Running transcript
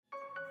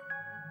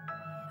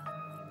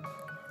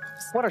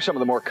What are some of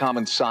the more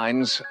common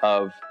signs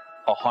of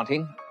a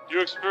haunting? Do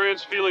you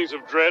experience feelings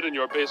of dread in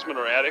your basement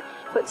or attic?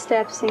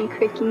 Footsteps and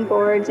creaking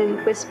boards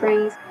and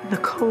whisperings. The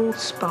cold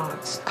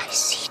spots. I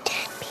see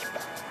dead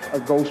people. A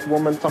ghost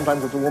woman,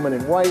 sometimes it's a woman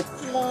in white.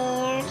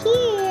 They're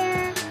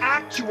here.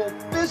 Actual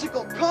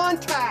physical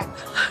contact.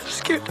 I'm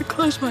scared to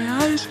close my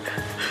eyes.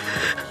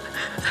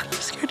 I'm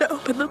scared to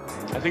open them.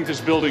 I think this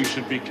building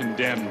should be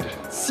condemned.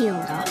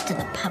 Sealed off to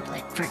the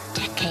public for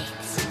decades.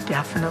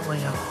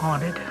 Definitely a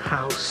haunted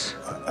house.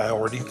 I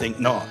already think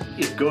not.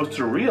 If ghosts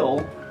are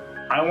real,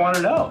 I want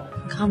to know.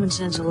 Common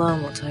sense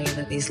alone will tell you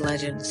that these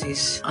legends,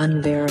 these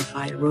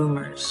unverified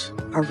rumors,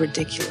 are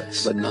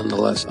ridiculous. But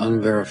nonetheless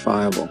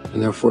unverifiable,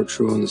 and therefore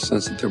true in the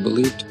sense that they're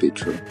believed to be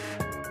true.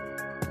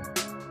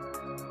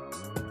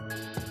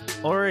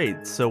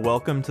 Alright, so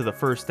welcome to the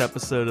first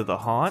episode of The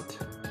Haunt.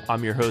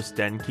 I'm your host,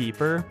 Den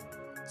Keeper.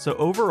 So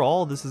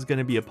overall, this is going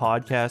to be a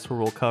podcast where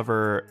we'll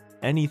cover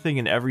anything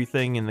and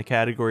everything in the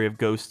category of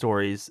ghost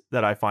stories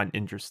that I find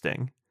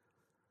interesting.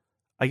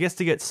 I guess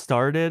to get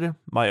started,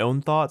 my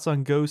own thoughts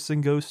on ghosts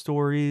and ghost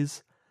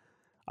stories,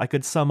 I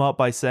could sum up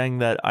by saying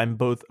that I'm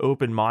both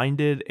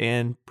open-minded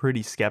and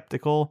pretty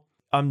skeptical.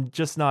 I'm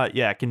just not,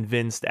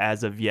 convinced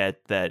as of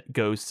yet that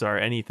ghosts are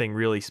anything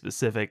really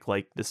specific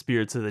like the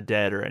spirits of the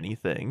dead or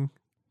anything.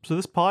 So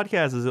this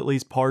podcast is at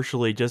least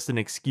partially just an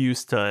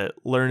excuse to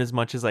learn as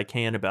much as I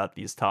can about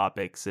these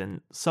topics,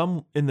 and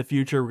some in the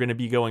future we're going to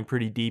be going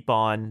pretty deep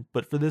on,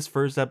 but for this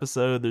first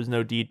episode, there's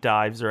no deep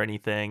dives or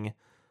anything.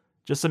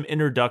 Just some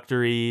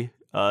introductory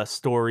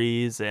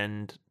stories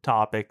and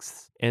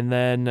topics. And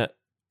then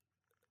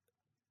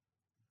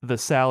the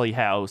Sally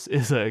House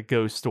is a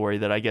ghost story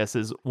that I guess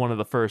is one of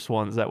the first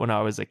ones that when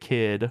I was a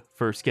kid,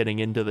 first getting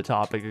into the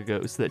topic of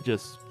ghosts, that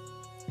just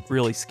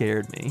really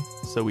scared me.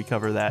 So we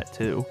cover that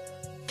too.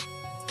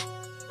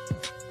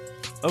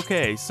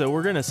 Okay, so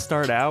we're going to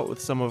start out with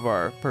some of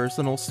our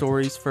personal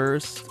stories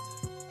first.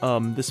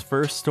 This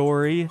first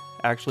story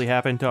actually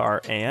happened to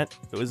our aunt.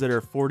 It was at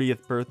her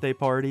 40th birthday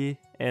party,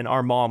 and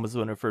our mom was the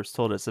one who first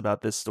told us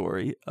about this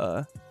story.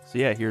 So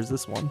yeah, here's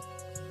this one.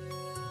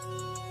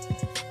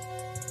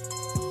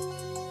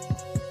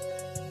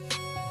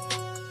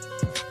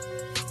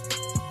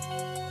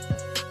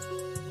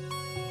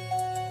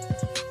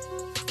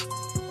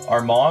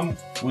 Our mom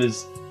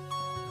was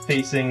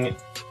facing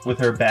with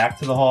her back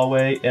to the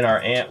hallway, and our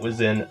aunt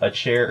was in a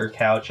chair or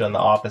couch on the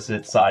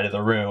opposite side of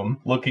the room,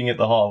 looking at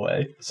the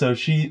hallway. So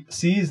she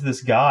sees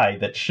this guy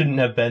that shouldn't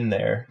have been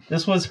there.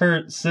 This was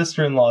her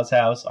sister-in-law's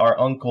house, our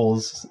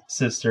uncle's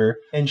sister,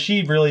 and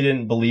she really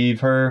didn't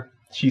believe her.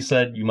 She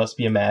said, "You must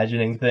be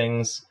imagining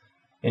things,"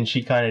 and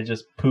she kind of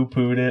just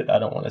poo-pooed it. I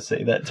don't want to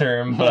say that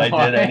term, but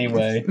I did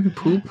anyway.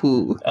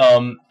 Poo-poo.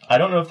 I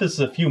don't know if this is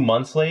a few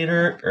months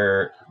later,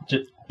 or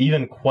just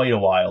even quite a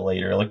while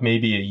later, like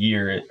maybe a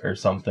year or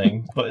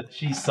something, but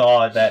she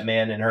saw that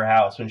man in her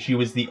house when she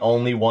was the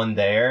only one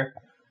there,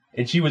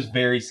 and she was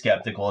very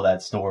skeptical of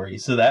that story,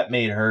 so that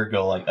made her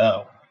go like,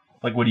 oh,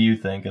 like, what do you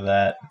think of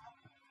that?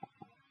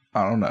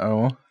 I don't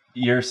know.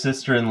 Your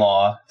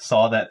sister-in-law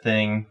saw that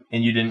thing,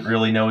 and you didn't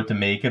really know what to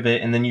make of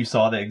it, and then you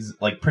saw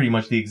pretty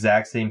much the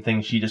exact same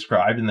thing she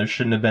described, and there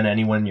shouldn't have been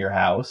anyone in your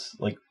house.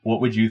 Like,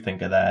 what would you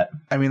think of that?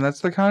 I mean,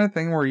 that's the kind of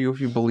thing where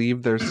if you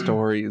believe their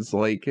stories,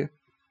 like,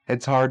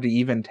 it's hard to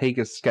even take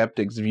a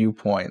skeptic's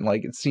viewpoint.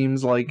 Like, it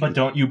seems like... But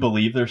don't you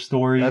believe their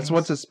stories? That's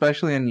what's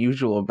especially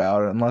unusual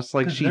about it, unless,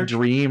 like, she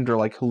dreamed or,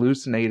 like,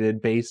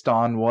 hallucinated based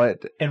on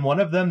what and one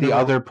of them the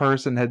other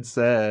person had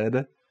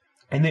said.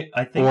 And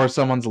I think... Or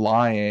someone's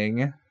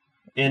lying.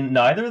 And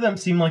neither of them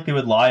seem like they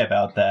would lie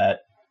about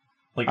that.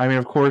 Like, I mean,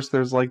 of course,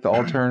 there's, like, the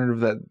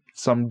alternative that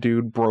some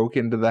dude broke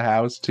into the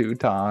house 2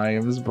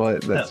 times,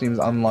 but that seems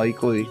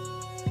unlikely.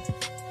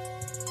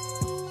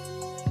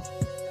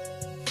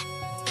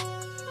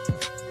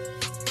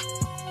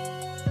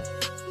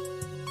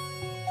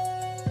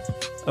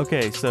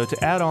 Okay, so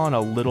to add on a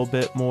little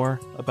bit more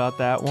about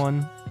that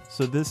one,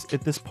 so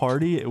at this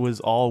party, it was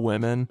all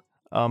women.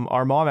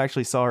 Our mom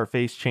actually saw her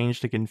face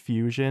change to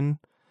confusion,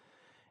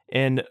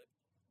 and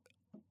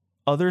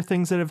other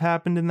things that have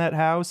happened in that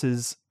house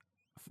is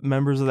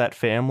members of that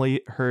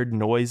family heard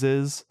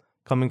noises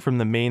coming from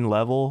the main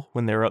level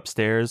when they were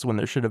upstairs when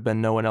there should have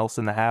been no one else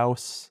in the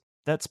house.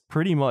 That's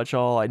pretty much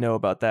all I know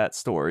about that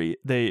story.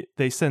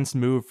 They since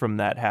moved from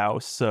that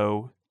house,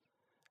 so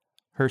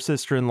her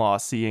sister-in-law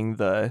seeing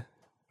the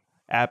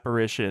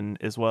apparition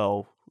as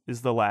well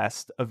is the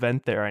last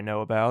event there I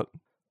know about.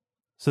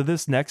 So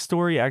this next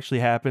story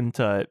actually happened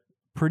to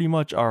pretty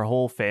much our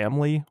whole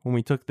family when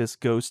we took this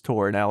ghost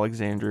tour in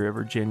Alexandria,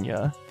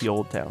 Virginia, the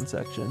Old Town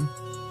section.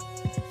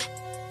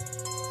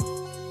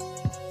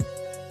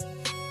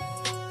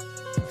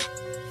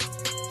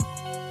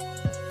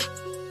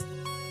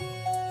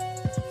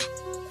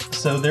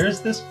 So there's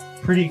this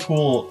pretty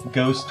cool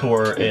ghost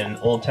tour in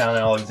Old Town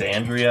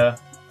Alexandria.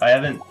 I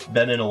haven't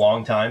been in a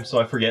long time, so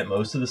I forget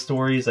most of the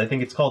stories. I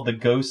think it's called the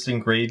Ghosts and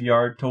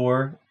Graveyard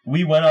Tour.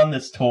 We went on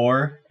this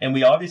tour, and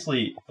we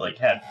obviously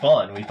had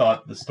fun. We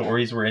thought the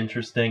stories were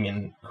interesting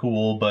and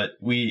cool, but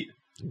we...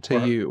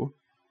 To you.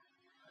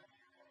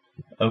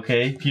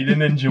 Okay, if you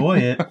didn't enjoy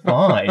it,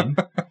 fine.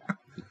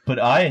 But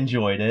I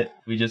enjoyed it.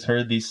 We just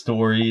heard these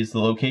stories. The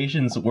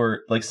locations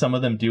were, like, some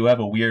of them do have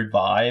a weird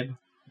vibe.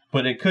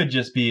 But it could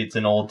just be it's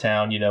an old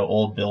town,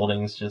 old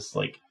buildings, just,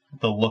 like,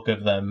 the look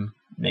of them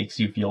makes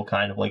you feel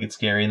kind of like it's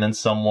scary. And then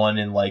someone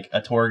in, like,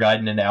 a tour guide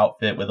in an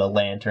outfit with a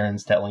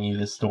lantern's telling you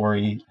the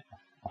story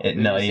at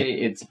night. You say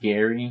it's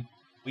scary?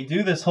 We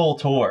do this whole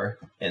tour,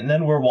 and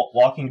then we're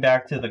walking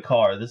back to the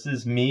car. This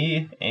is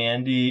me,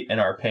 Andy, and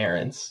our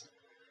parents.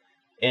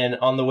 And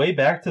on the way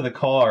back to the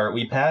car,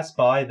 we passed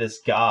by this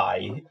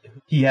guy.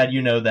 He had,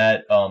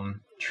 that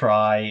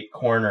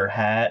tri-corner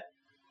hat,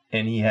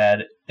 and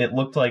it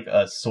looked like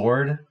a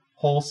sword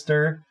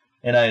holster,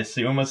 and I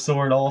assume a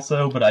sword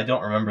also, but I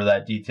don't remember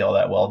that detail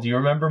that well. Do you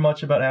remember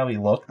much about how he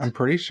looked? I'm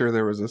pretty sure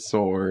there was a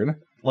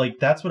sword. Like,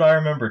 that's what I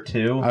remember,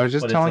 too. I was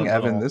just telling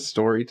Evan this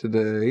story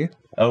today.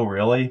 Oh,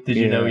 really? Did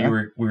you know we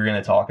were going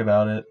to talk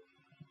about it?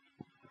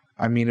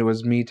 I mean, it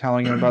was me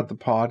telling him about the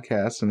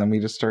podcast, and then we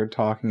just started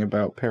talking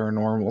about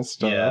paranormal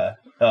stuff.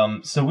 Yeah.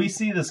 So we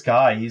see this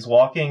guy. He's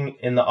walking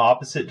in the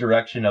opposite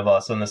direction of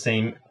us on the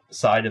same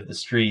side of the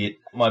street.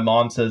 My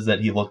mom says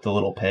that he looked a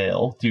little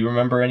pale. Do you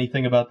remember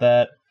anything about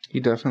that? He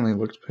definitely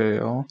looked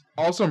pale.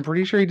 Also, I'm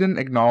pretty sure he didn't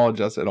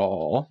acknowledge us at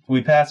all.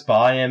 We passed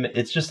by him.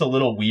 It's just a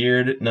little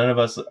weird. None of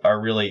us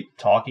are really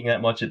talking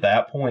that much at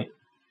that point.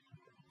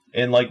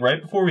 And, like, right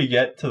before we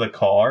get to the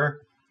car,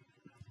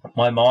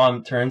 my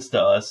mom turns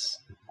to us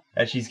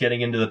as she's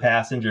getting into the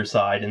passenger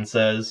side and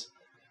says,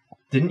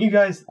 "Didn't you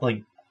guys,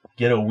 like,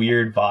 get a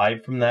weird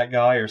vibe from that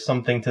guy," or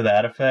something to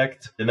that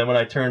effect? And then when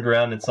I turned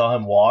around and saw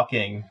him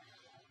walking,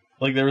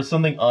 like, there was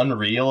something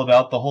unreal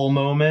about the whole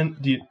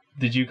moment.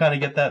 Did you kind of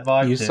get that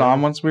vibe, You too? saw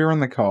him once we were in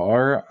the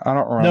car? I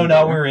don't remember.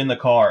 No, we were in the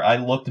car. I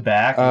looked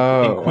back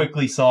and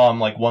quickly saw him,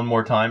 like, one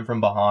more time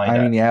from behind. I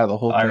mean, yeah, the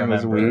whole thing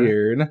was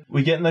weird.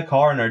 We get in the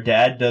car and our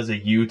dad does a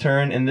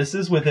U-turn, and this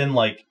is within,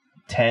 like,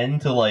 10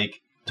 to, like,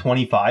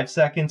 25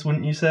 seconds,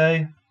 wouldn't you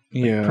say?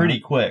 Like, yeah. Pretty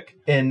quick.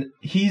 And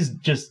he's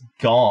just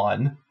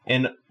gone.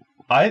 And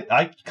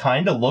I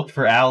kind of looked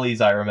for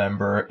alleys, I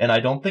remember, and I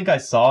don't think I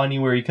saw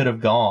anywhere he could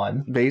have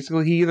gone.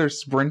 Basically, he either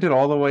sprinted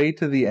all the way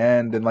to the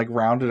end and, like,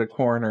 rounded a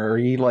corner, or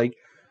he, like,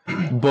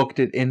 booked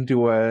it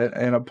into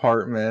an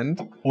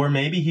apartment. Or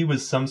maybe he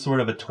was some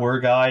sort of a tour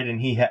guide, and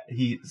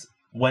he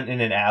went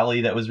in an alley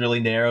that was really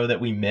narrow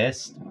that we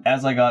missed.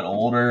 As I got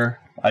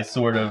older, I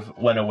sort of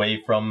went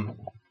away from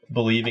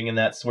believing in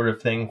that sort of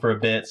thing for a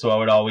bit, so I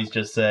would always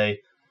just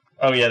say,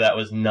 oh yeah, that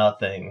was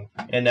nothing.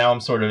 And now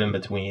I'm sort of in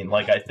between.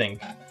 Like, I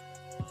think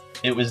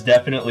it was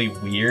definitely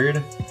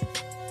weird.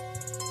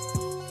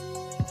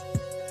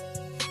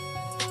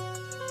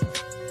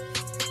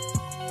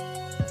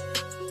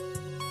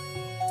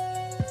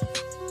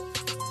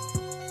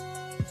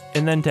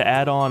 And then to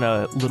add on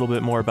a little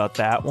bit more about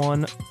that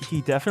one,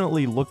 he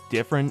definitely looked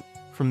different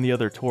from the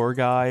other tour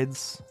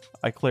guides.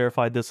 I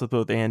clarified this with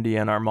both Andy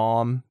and our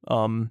mom.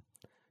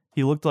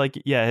 He looked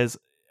like, his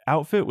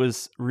outfit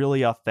was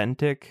really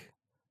authentic,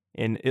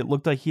 and it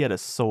looked like he had a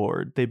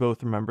sword. They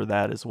both remember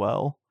that as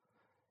well.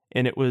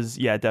 And it was,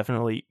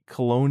 definitely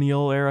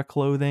colonial era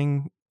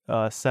clothing,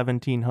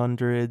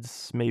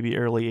 1700s, maybe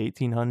early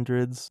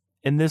 1800s.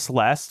 In this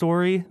last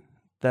story,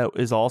 that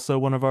is also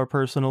one of our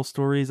personal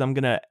stories, I'm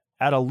going to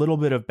add a little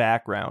bit of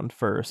background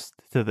first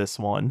to this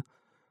one.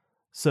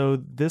 So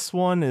this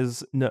one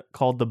is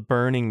called the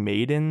Burning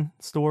Maiden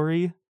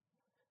story.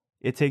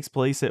 It takes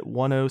place at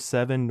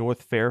 107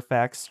 North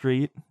Fairfax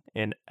Street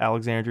in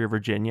Alexandria,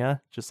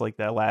 Virginia, just like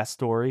that last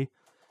story.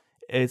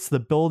 It's the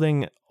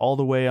building all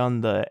the way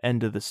on the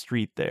end of the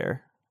street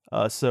there.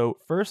 So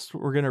first,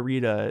 we're going to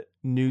read a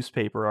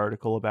newspaper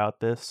article about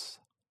this.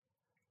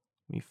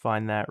 Let me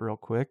find that real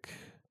quick.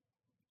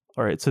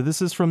 All right, so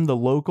this is from the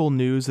local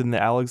news in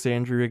the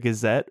Alexandria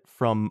Gazette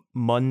from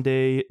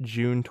Monday,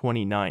 June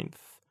 29th.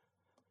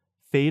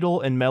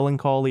 Fatal and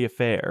melancholy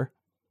affair.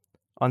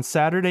 On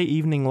Saturday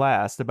evening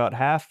last, about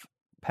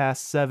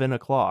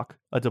 7:30,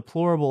 a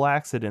deplorable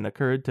accident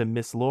occurred to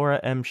Miss Laura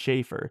M.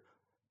 Schaefer,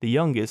 the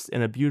youngest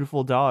and a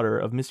beautiful daughter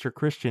of Mr.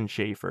 Christian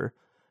Schaefer,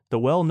 the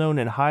well-known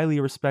and highly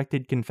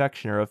respected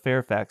confectioner of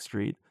Fairfax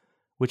Street,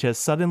 which has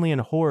suddenly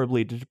and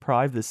horribly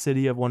deprived the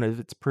city of one of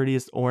its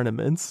prettiest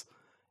ornaments,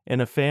 and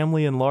a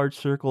family and large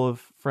circle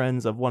of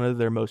friends of one of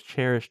their most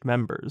cherished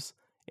members,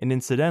 and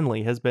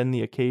incidentally has been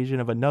the occasion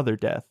of another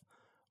death,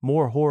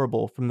 more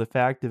horrible from the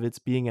fact of its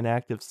being an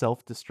act of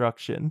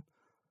self-destruction.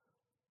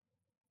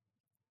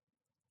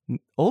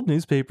 Old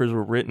newspapers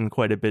were written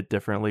quite a bit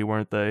differently,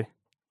 weren't they?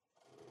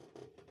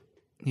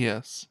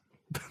 Yes.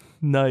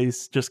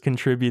 Nice, just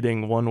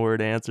contributing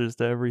one-word answers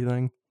to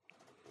everything.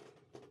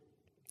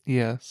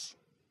 Yes.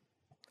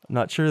 I'm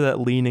not sure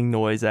that leaning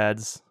noise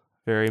adds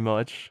very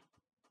much.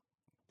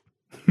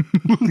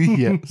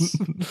 Yes.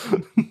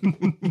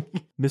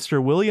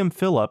 Mr. William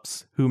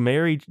Phillips, who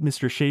married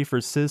Mr.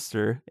 Schaefer's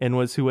sister and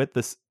who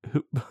was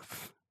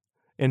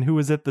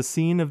at the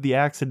scene of the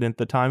accident at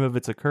the time of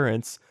its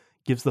occurrence,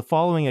 gives the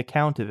following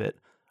account of it,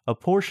 a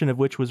portion of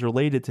which was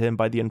related to him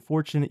by the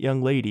unfortunate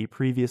young lady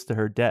previous to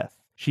her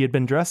death. She had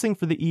been dressing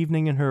for the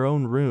evening in her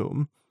own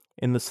room,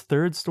 In the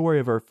third story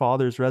of her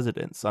father's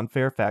residence on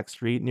Fairfax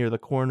Street near the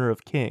corner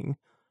of King,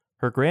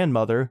 her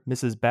grandmother,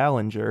 Mrs.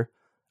 Ballinger,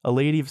 a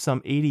lady of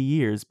some 80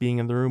 years, being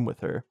in the room with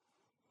her.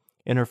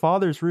 In her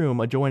father's room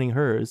adjoining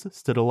hers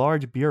stood a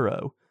large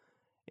bureau,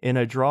 in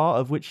a drawer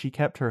of which she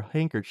kept her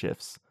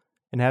handkerchiefs,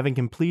 and having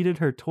completed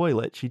her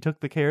toilet, she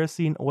took the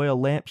kerosene oil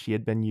lamp she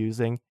had been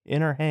using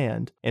in her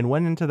hand and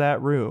went into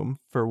that room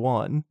for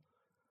one.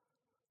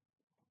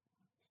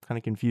 Kind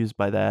of confused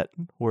by that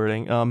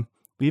wording.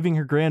 Leaving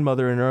her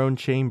grandmother in her own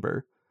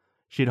chamber.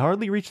 She had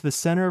hardly reached the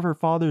center of her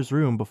father's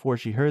room before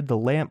she heard the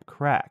lamp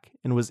crack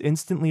and was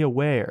instantly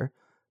aware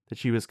that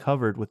she was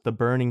covered with the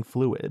burning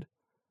fluid.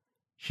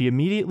 She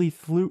immediately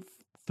threw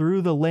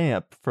the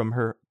lamp from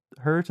her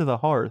to the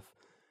hearth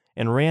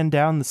and ran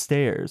down the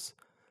stairs,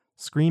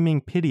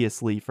 screaming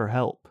piteously for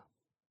help.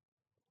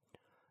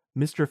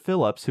 Mr.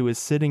 Phillips, who was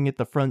sitting at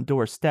the front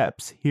door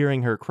steps,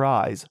 hearing her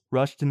cries,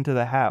 rushed into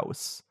the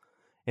house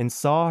and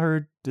saw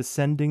her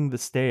descending the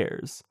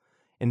stairs,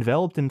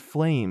 enveloped in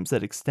flames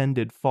that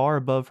extended far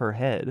above her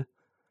head.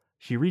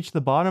 She reached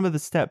the bottom of the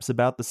steps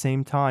about the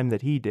same time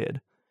that he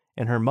did,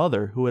 and her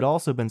mother, who had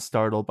also been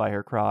startled by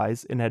her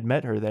cries and had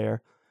met her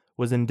there,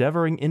 was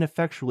endeavoring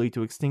ineffectually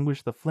to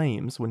extinguish the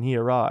flames when he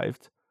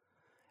arrived.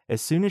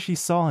 As soon as she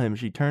saw him,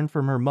 she turned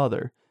from her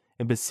mother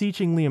and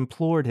beseechingly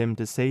implored him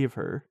to save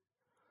her.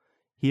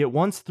 He at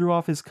once threw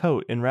off his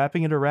coat and,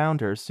 wrapping it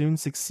around her, soon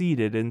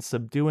succeeded in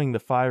subduing the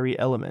fiery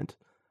element,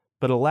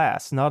 but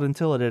alas, not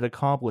until it had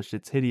accomplished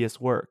its hideous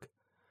work.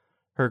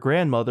 Her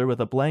grandmother, with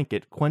a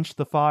blanket, quenched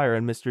the fire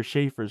in Mr.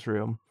 Schaefer's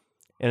room,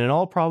 and in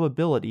all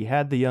probability,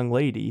 had the young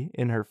lady,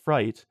 in her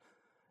fright,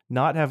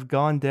 not have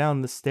gone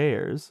down the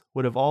stairs,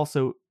 would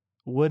also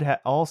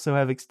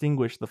have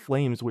extinguished the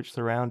flames which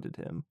surrounded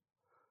him.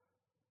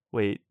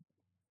 Wait.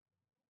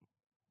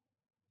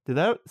 Did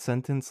that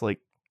sentence,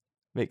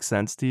 make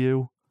sense to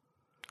you?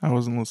 I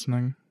wasn't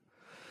listening.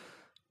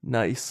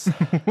 Nice.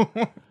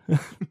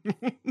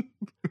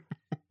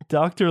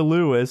 Dr.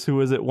 Lewis, who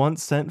was at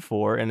once sent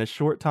for, in a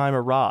short time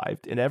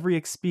arrived, and every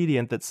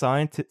expedient that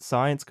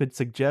science could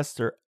suggest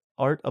or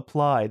art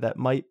apply that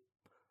might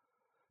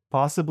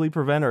possibly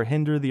prevent or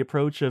hinder the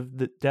approach of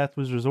the death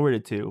was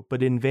resorted to,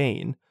 but in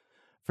vain,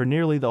 for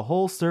nearly the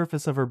whole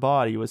surface of her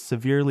body was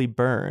severely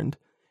burned,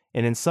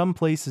 and in some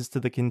places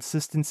to the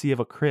consistency of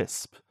a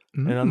crisp.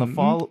 And on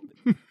the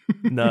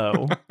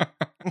No.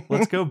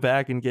 Let's go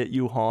back and get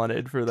you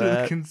haunted for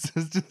that. The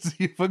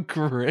consistency of a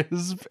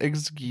crisp?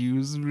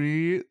 Excuse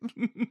me?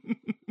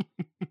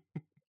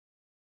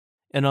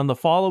 And on the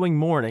following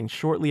morning,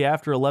 shortly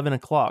after 11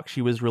 o'clock,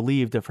 she was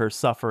relieved of her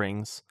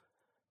sufferings.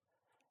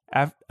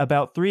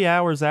 About 3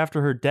 hours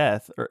after her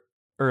death,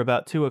 or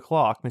about 2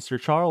 o'clock, Mr.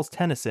 Charles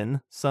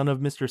Tennyson, son of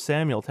Mr.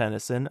 Samuel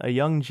Tennyson, a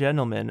young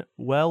gentleman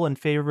well and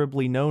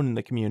favorably known in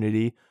the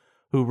community,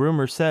 who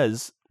rumor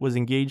says was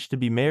engaged to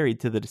be married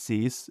to the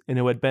deceased, and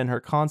who had been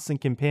her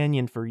constant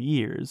companion for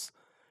years,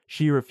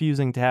 she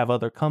refusing to have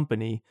other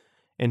company,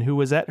 and who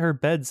was at her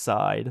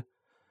bedside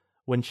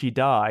when she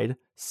died,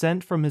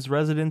 sent from the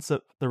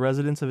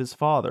residence of his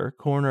father,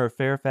 corner of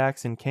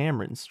Fairfax and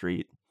Cameron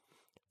Street,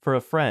 for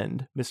a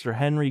friend, Mr.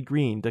 Henry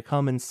Green, to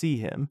come and see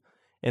him,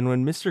 and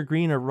when Mr.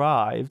 Green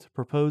arrived,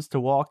 proposed to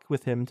walk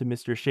with him to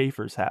Mr.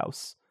 Schaefer's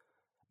house.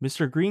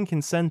 Mr. Green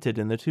consented,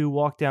 and the two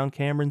walked down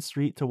Cameron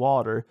Street to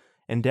Water,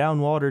 and down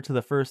Water to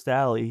the first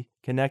alley,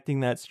 connecting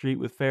that street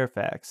with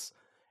Fairfax,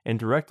 and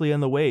directly on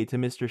the way to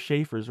Mr.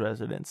 Schaefer's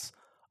residence,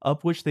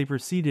 up which they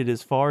proceeded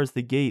as far as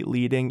the gate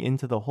leading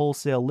into the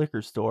wholesale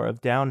liquor store of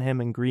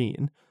Downham and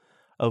Green,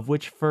 of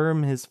which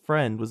firm his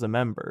friend was a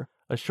member.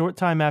 A short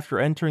time after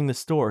entering the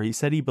store, he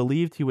said he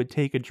believed he would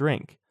take a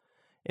drink,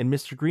 and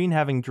Mr. Green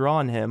having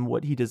drawn him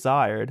what he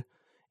desired,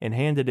 and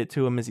handed it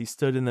to him as he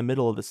stood in the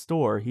middle of the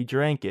store, he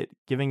drank it,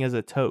 giving as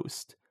a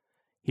toast,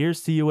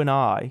 "Here's to you and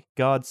I,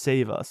 God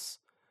save us."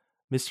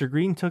 Mr.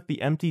 Green took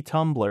the empty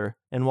tumbler,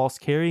 and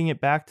whilst carrying it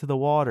back to the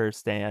water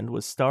stand,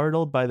 was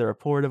startled by the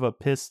report of a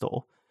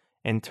pistol,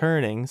 and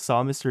turning,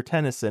 saw Mr.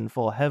 Tennyson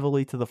fall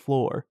heavily to the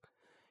floor.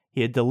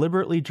 He had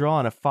deliberately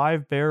drawn a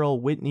 5-barrel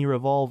Whitney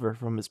revolver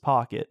from his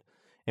pocket,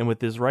 and with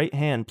his right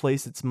hand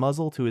placed its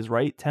muzzle to his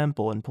right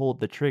temple and pulled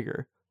the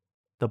trigger.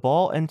 The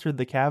ball entered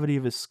the cavity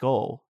of his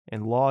skull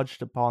and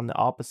lodged upon the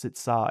opposite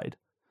side.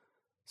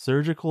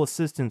 Surgical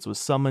assistance was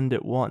summoned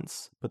at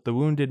once, but the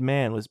wounded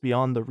man was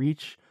beyond the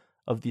reach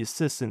of the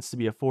assistance to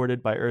be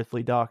afforded by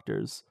earthly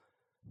doctors.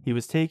 He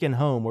was taken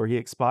home, where he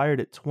expired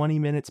at 20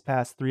 minutes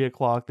past 3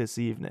 o'clock this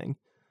evening,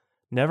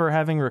 never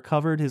having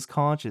recovered his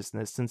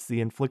consciousness since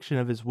the infliction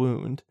of his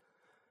wound.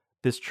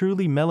 This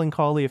truly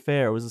melancholy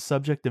affair was a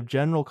subject of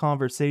general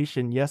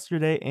conversation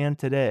yesterday and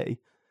today,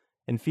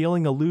 and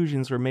feeling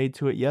allusions were made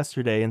to it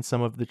yesterday in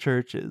some of the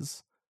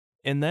churches.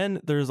 And then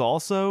there's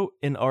also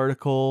an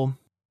article,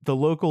 the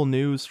local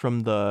news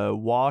from the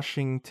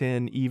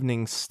Washington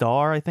Evening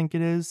Star, I think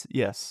it is.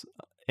 Yes.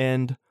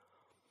 And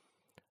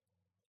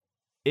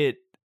it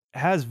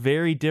has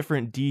very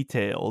different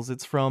details.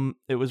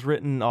 It was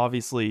written,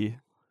 obviously,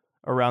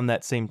 around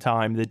that same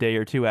time, the day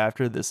or two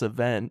after this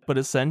event. But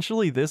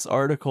essentially, this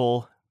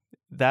article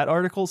that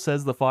article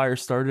says the fire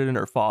started in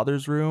her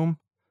father's room.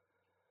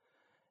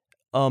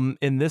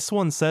 And this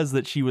one says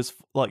that she was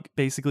like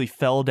basically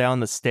fell down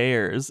the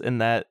stairs,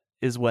 and that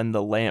is when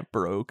the lamp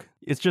broke.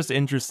 It's just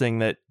interesting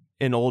that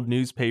in old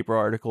newspaper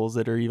articles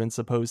that are even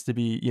supposed to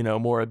be, you know,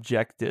 more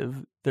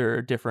objective, there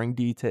are differing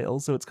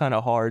details. So it's kind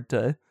of hard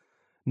to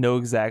know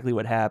exactly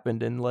what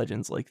happened in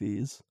legends like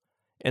these.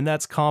 And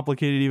that's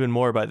complicated even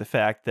more by the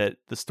fact that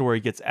the story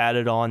gets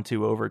added on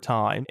to over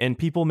time. And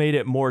people made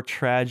it more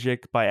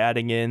tragic by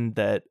adding in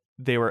that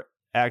they were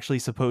actually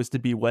supposed to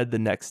be wed the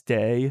next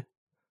day.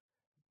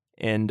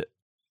 And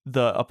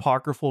the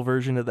apocryphal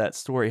version of that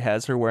story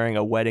has her wearing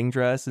a wedding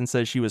dress and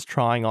says she was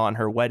trying on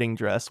her wedding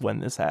dress when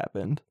this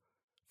happened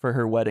for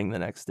her wedding the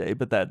next day.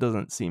 But that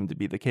doesn't seem to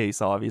be the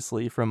case,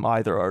 obviously, from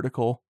either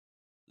article.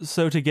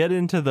 So to get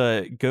into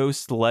the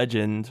ghost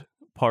legend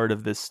part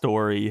of this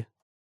story,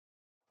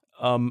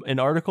 an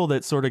article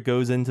that sort of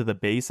goes into the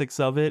basics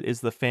of it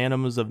is The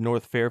Phantoms of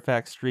North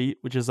Fairfax Street,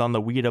 which is on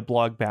the Ouija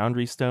blog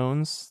Boundary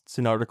Stones. It's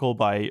an article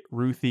by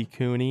Ruthie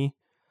Cooney.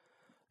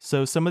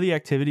 So some of the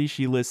activities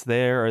she lists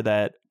there are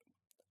that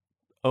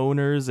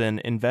owners and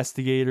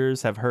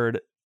investigators have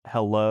heard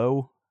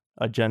hello,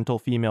 a gentle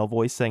female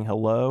voice saying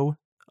hello,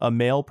 a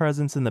male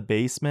presence in the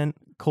basement,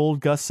 cold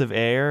gusts of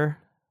air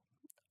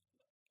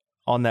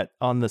on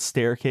the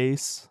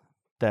staircase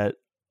that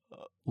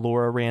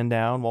Laura ran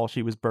down while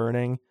she was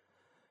burning,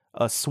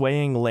 a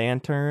swaying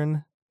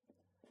lantern,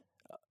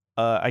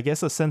 I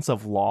guess a sense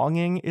of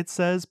longing, it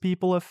says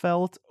people have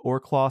felt, or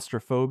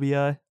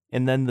claustrophobia,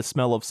 and then the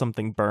smell of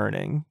something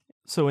burning.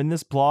 So in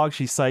this blog,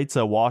 she cites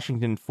a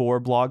Washington 4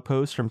 blog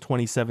post from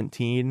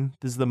 2017.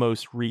 This is the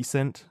most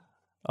recent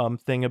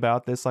thing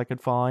about this I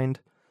could find.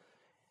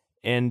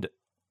 And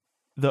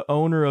the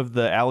owner of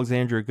the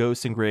Alexandria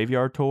Ghost and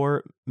Graveyard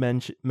Tour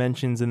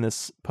mentions in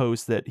this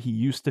post that he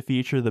used to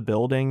feature the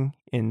building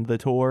in the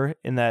tour,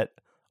 and that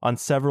on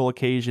several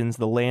occasions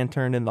the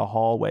lantern in the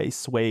hallway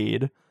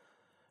swayed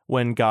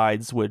when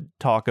guides would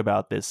talk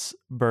about this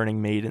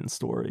burning maiden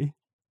story.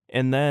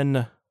 And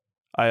then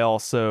I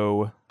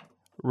also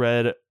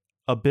read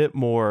a bit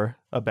more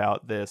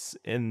about this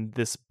in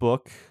this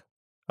book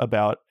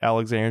about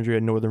Alexandria,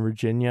 Northern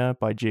Virginia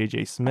by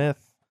J.J.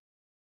 Smith.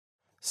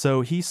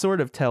 So he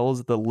sort of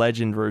tells the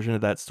legend version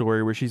of that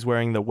story where she's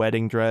wearing the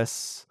wedding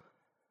dress,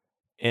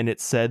 and it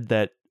said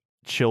that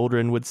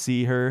children would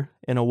see her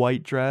in a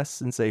white dress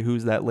and say,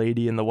 "Who's that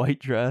lady in the white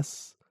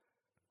dress?"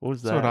 What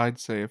was that? That's what I'd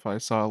say if I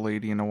saw a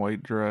lady in a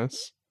white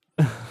dress.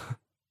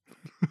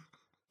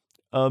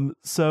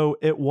 So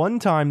at one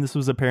time, this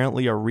was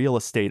apparently a real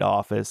estate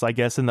office, I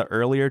guess in the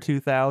earlier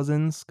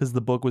 2000s, because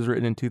the book was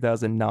written in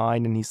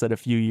 2009, and he said a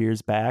few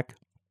years back.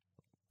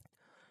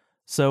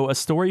 So a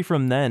story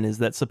from then is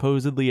that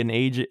supposedly an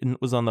agent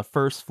was on the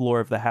first floor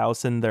of the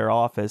house in their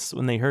office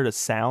when they heard a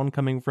sound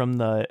coming from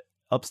the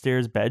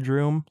upstairs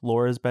bedroom,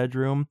 Laura's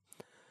bedroom.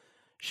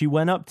 She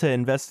went up to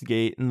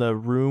investigate, and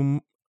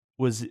the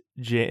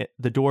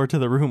door to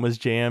the room was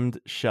jammed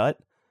shut,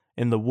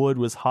 and the wood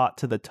was hot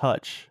to the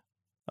touch.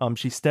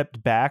 She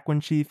stepped back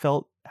when she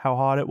felt how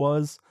hot it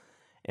was,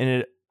 and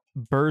it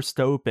burst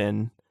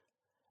open.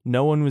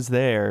 No one was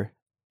there,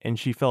 and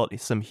she felt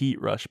some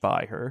heat rush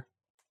by her.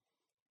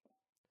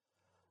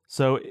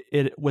 So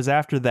it was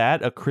after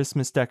that a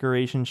Christmas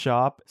decoration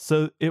shop.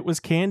 So it was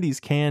Candy's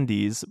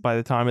Candies by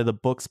the time of the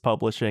book's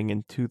publishing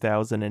in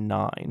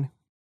 2009.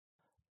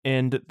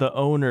 And the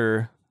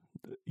owner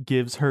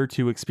gives her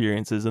two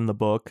experiences in the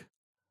book.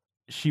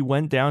 She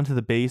went down to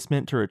the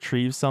basement to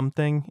retrieve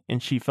something,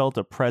 and she felt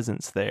a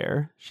presence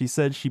there. She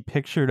said she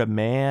pictured a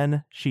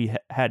man, she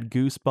had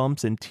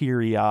goosebumps and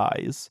teary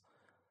eyes.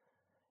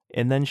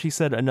 And then she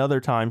said another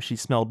time she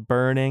smelled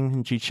burning,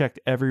 and she checked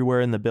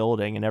everywhere in the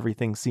building, and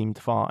everything seemed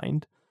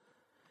fine.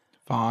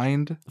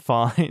 Fine.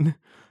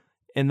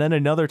 And then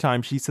another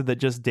time she said that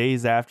just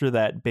days after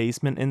that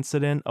basement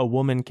incident, a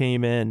woman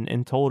came in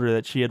and told her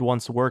that she had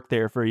once worked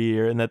there for a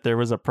year and that there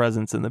was a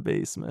presence in the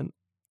basement,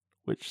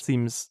 which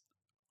seems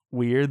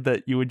weird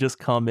that you would just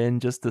come in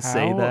just to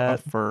say that.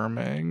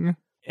 Affirming.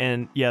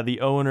 And yeah, the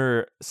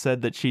owner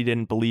said that she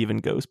didn't believe in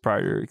ghost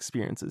prior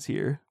experiences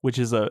here, which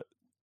is a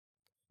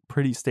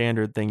pretty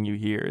standard thing you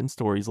hear in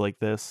stories like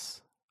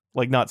this.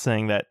 Like, not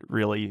saying that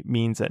really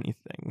means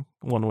anything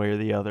one way or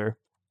the other.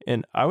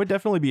 And I would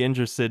definitely be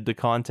interested to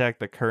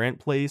contact the current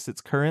place. It's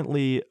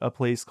currently a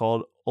place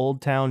called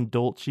Old Town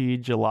Dolce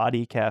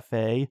Gelati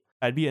Cafe.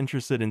 I'd be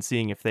interested in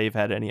seeing if they've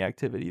had any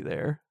activity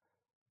there.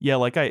 Yeah,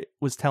 like I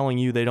was telling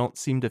you, they don't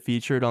seem to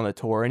feature it on the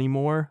tour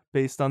anymore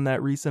based on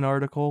that recent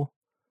article.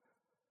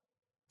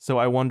 So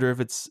I wonder if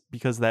it's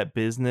because that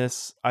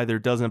business either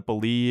doesn't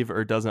believe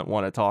or doesn't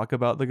want to talk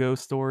about the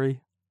ghost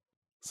story.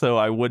 So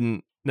I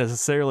wouldn't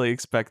necessarily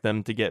expect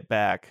them to get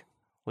back,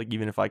 like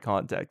even if I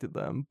contacted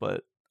them,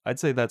 but I'd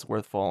say that's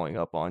worth following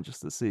up on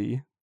just to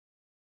see.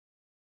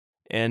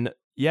 And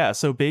yeah,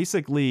 so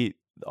basically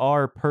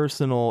our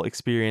personal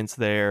experience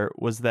there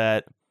was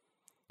that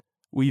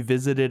we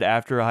visited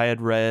after I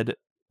had read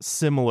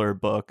similar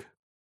book.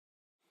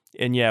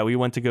 And yeah, we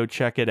went to go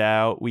check it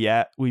out.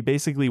 We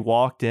basically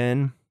walked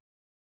in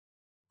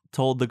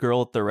told the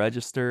girl at the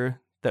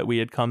register that we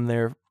had come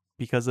there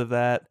because of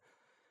that.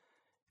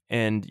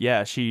 And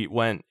yeah, she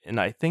went, and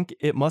I think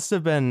it must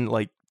have been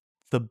like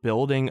the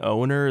building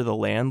owner, the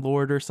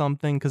landlord or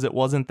something, because it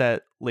wasn't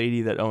that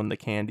lady that owned the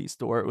candy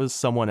store. It was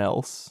someone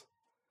else.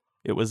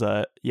 It was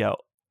a,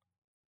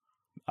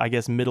 I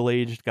guess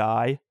middle-aged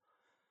guy.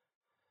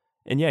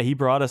 And yeah, he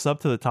brought us up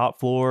to the top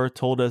floor,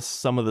 told us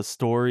some of the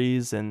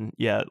stories, and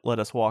yeah, let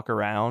us walk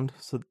around.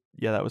 So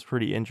yeah, that was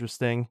pretty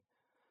interesting.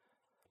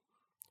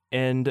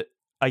 And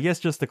I guess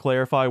just to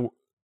clarify,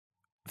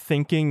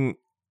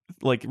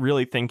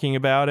 really thinking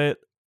about it,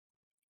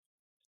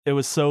 it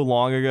was so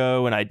long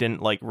ago and I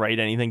didn't like write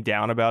anything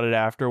down about it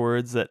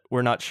afterwards that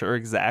we're not sure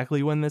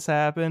exactly when this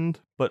happened.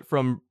 But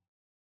from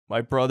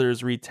my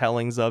brother's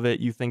retellings of it,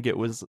 you think it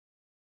was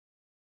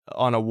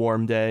on a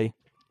warm day,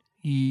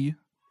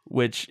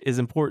 which is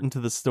important to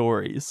the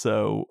story.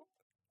 So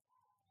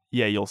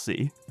yeah, you'll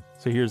see.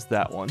 So here's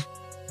that one.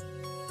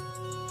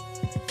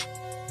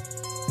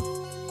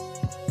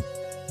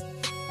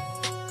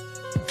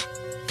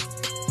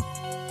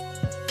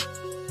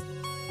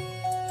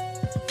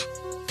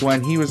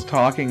 When he was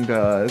talking to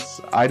us,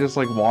 I just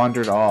like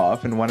wandered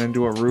off and went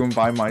into a room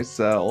by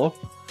myself.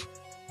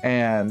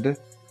 And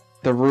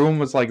the room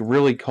was like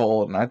really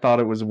cold, and I thought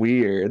it was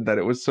weird that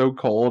it was so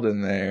cold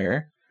in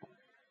there.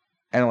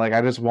 And like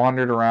I just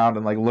wandered around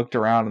and like looked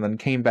around and then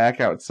came back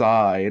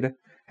outside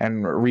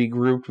and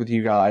regrouped with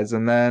you guys.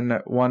 And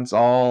then once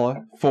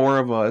all 4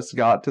 of us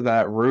got to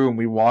that room,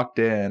 we walked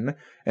in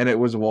and it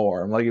was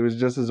warm. Like it was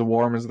just as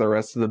warm as the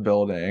rest of the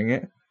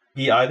building.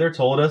 He either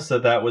told us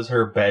that that was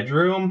her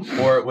bedroom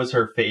or it was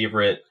her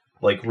favorite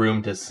like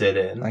room to sit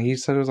in. He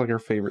said it was like her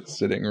favorite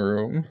sitting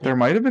room. There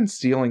might have been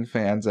ceiling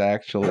fans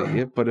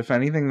actually, but if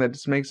anything, that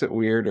just makes it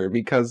weirder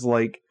because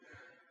like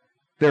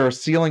there are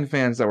ceiling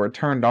fans that were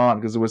turned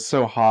on because it was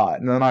so hot.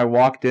 And then I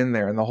walked in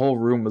there and the whole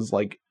room was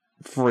like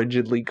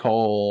frigidly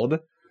cold.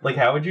 Like,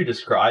 how would you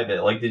describe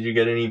it? Like, did you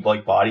get any,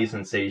 like, body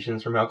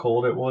sensations from how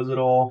cold it was at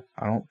all?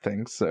 I don't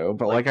think so.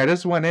 But, like, I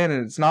just went in,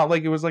 and it's not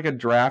like it was, like, a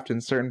draft in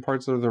certain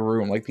parts of the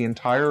room. Like, the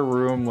entire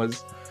room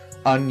was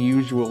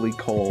unusually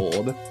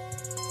cold.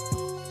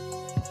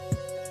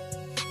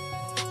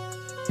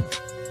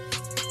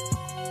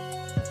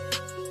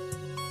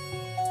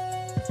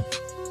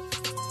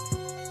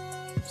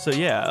 So,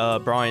 yeah,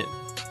 Brian...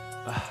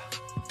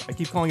 I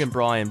keep calling him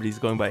Brian, but he's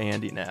going by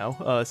Andy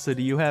now. So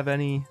do you have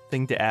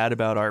anything to add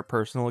about our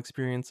personal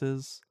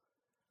experiences?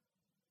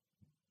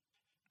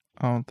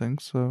 I don't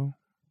think so.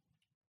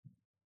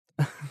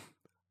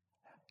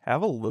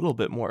 Have a little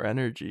bit more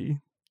energy.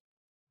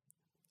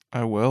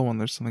 I will when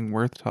there's something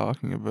worth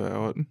talking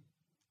about.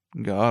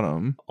 Got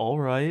him. All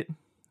right.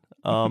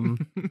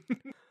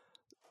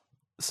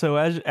 So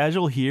as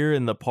you'll hear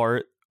in the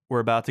part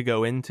we're about to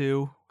go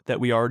into, that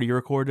we already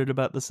recorded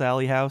about the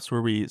Sally house,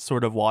 where we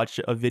sort of watch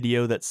a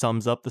video that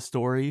sums up the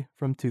story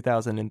from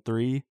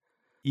 2003.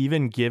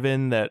 Even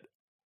given that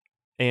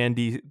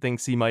Andy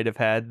thinks he might have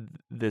had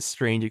this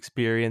strange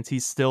experience,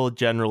 he's still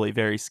generally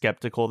very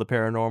skeptical of the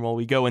paranormal.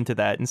 We go into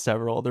that in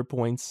several other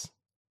points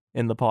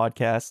in the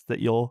podcast that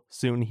you'll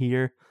soon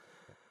hear.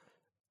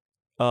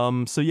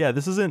 So yeah,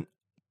 this isn't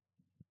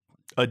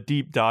a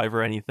deep dive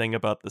or anything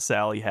about the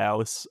Sally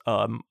house.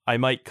 I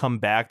might come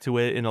back to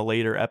it in a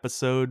later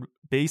episode.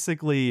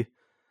 Basically,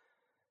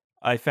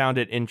 I found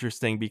it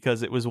interesting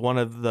because it was one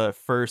of the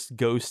first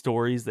ghost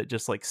stories that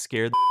just like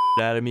scared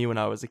the out of me when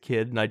I was a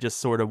kid, and I just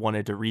sort of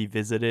wanted to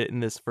revisit it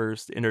in this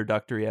first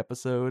introductory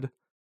episode.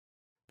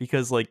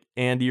 Because like,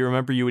 Andy,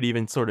 remember you would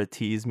even sort of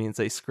tease me and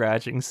say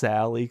scratching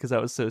Sally because I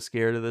was so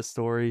scared of this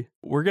story.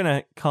 We're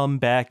gonna come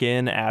back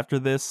in after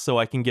this so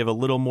I can give a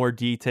little more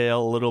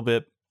detail, a little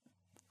bit,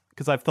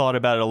 because I've thought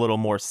about it a little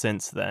more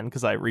since then,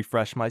 because I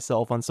refreshed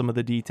myself on some of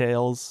the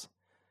details.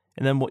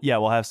 And then,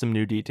 we'll have some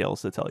new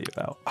details to tell you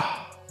about.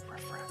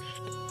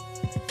 Refreshed.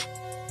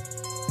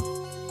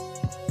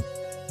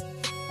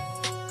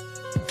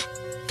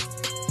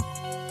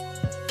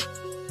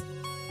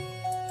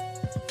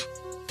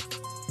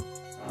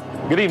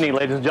 Good evening,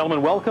 ladies and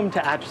gentlemen. Welcome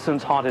to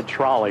Atchison's Haunted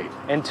Trolley.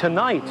 And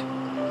tonight,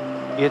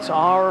 it's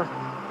our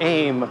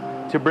aim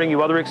to bring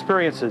you other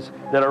experiences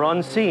that are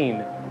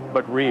unseen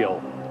but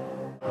real.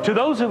 To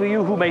those of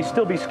you who may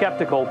still be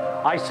skeptical,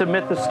 I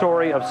submit the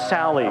story of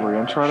Sally. We're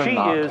going to try to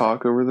not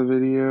talk over the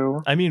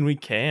video. I mean, we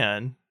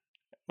can.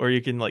 Or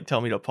you can like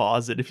tell me to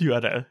pause it if you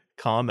had a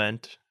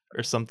comment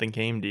or something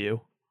came to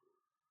you.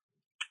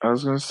 I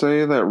was going to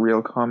say that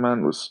real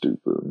comment was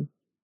stupid.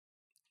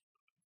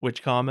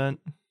 Which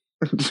comment?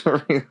 I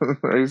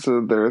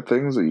said there are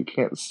things that you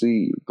can't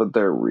see, but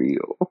they're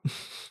real.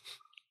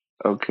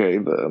 Okay,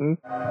 then.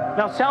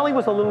 Now, Sally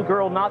was a little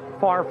girl not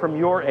far from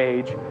your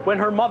age when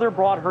her mother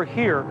brought her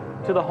here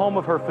to the home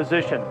of her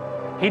physician.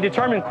 He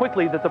determined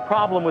quickly that the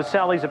problem was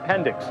Sally's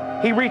appendix.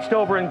 He reached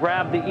over and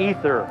grabbed the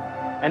ether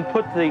and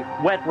put the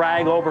wet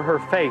rag over her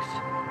face.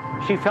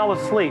 She fell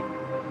asleep.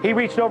 He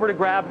reached over to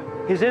grab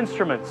his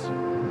instruments.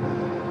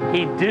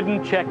 He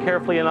didn't check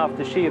carefully enough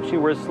to see if she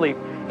were asleep.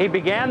 He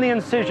began the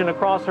incision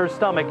across her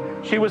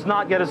stomach. She was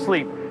not yet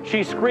asleep.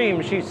 She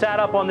screamed, she sat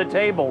up on the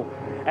table,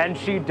 and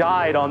she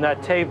died on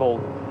that table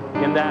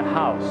in that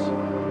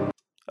house.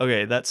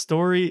 Okay, that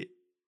story,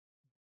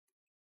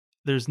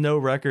 there's no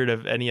record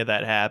of any of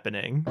that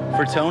happening.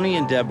 For Tony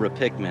and Deborah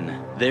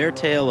Pickman, their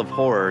tale of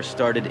horror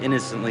started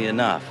innocently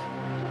enough.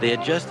 They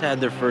had just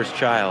had their first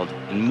child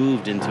and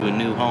moved into a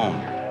new home.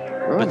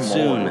 But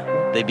soon,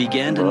 they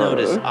began to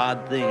notice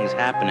odd things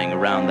happening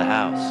around the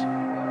house.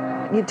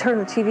 You turn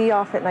the TV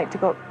off at night to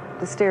go up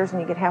the stairs,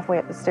 and you get halfway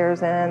up the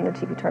stairs and the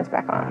TV turns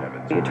back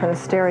on. You turn the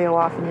stereo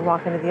off and you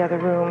walk into the other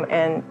room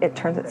and it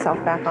turns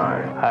itself back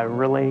on. I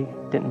really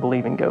didn't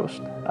believe in ghosts.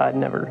 I'd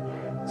never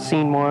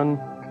seen one,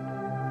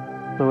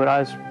 but I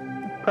was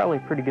probably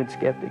a pretty good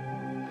skeptic.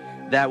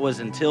 That was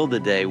until the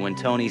day when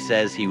Tony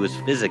says he was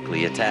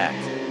physically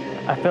attacked.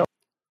 I felt...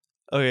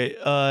 Okay,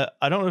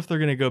 I don't know if they're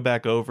going to go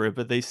back over it,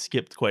 but they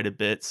skipped quite a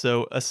bit.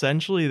 So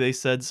essentially they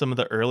said some of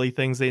the early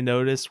things they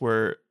noticed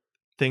were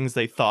things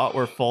they thought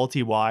were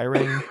faulty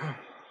wiring.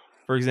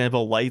 For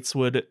example, lights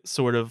would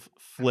sort of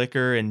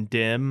flicker and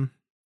dim.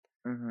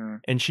 Mm-hmm.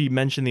 And she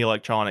mentioned the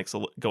electronics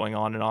going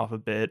on and off a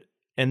bit.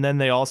 And then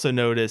they also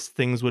noticed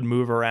things would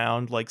move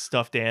around like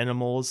stuffed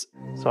animals.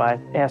 So I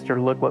asked her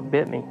to look what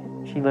bit me.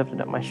 She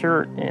lifted up my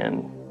shirt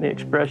and the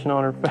expression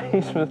on her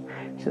face was,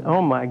 she said,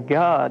 "Oh my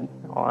God."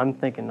 Well, I'm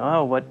thinking,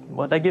 oh, what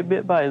I get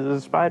bit by? Is it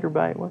a spider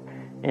bite? What?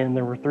 And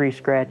there were 3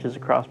 scratches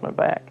across my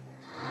back.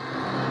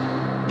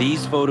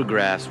 These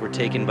photographs were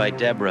taken by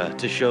Deborah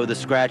to show the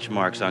scratch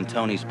marks on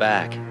Tony's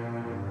back.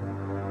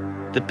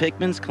 The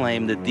Pickmans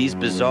claim that these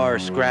bizarre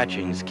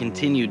scratchings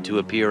continued to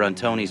appear on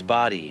Tony's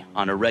body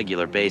on a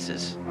regular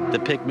basis. The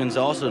Pickmans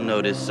also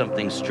noticed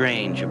something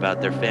strange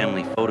about their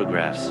family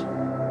photographs.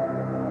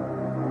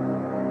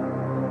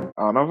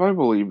 I don't know if I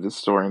believe this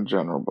story in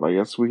general, but I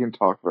guess we can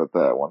talk about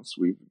that once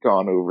we've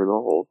gone over the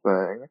whole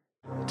thing.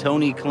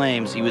 Tony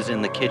claims he was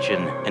in the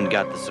kitchen and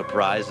got the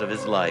surprise of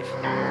his life.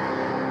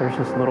 There's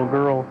this little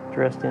girl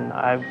dressed in,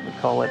 I would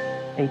call it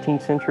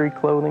 18th century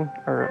clothing,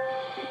 or a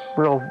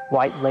real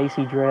white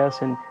lacy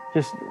dress, and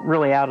just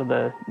really out of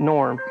the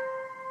norm.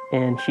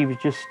 And she was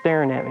just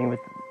staring at me with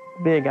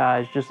big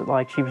eyes, just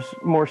like she was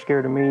more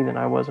scared of me than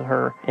I was of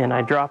her. And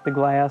I dropped the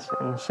glass,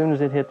 and as soon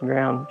as it hit the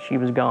ground, she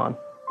was gone.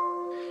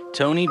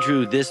 Tony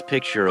drew this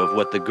picture of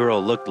what the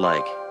girl looked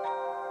like.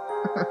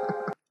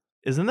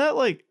 Isn't that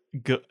like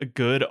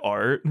good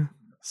art,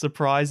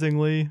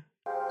 surprisingly?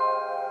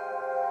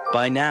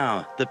 By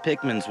now, the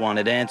Pickmans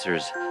wanted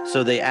answers,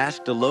 so they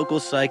asked a local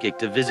psychic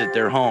to visit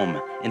their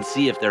home and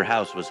see if their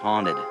house was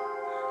haunted.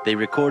 They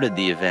recorded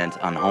the event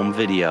on home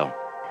video.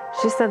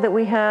 She said that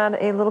we had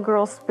a little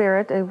girl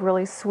spirit, a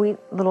really sweet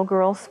little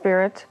girl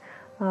spirit,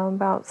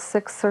 about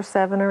 6 or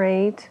 7 or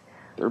 8.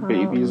 Their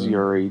baby's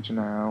your age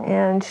now.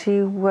 And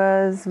she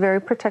was very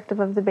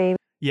protective of the baby.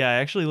 Yeah, I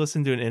actually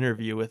listened to an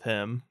interview with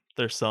him,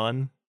 their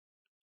son.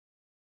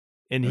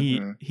 And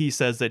he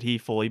says that he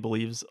fully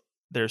believes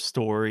their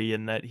story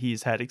and that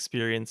he's had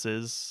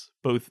experiences,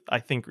 both, I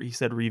think he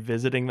said,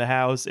 revisiting the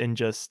house and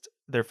just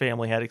their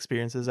family had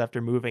experiences after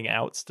moving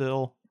out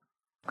still.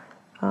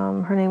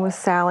 Her name was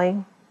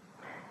Sally,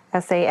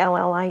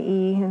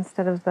 Sallie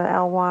instead of the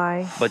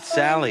Ly. But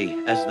Sally,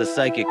 as the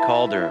psychic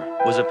called her,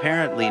 was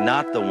apparently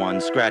not the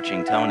one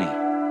scratching Tony.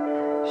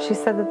 She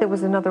said that there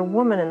was another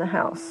woman in the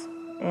house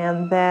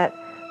and that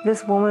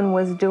this woman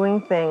was doing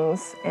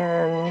things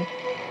and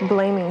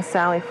blaming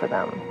Sally for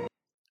them.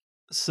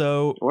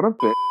 So what a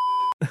bitch.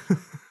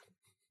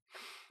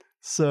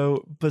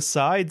 So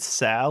besides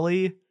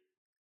Sally,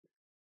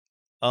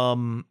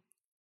 what's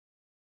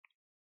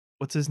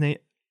his name?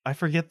 I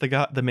forget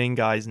the main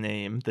guy's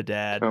name, the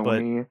dad,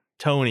 Tony. But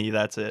Tony,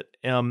 that's it.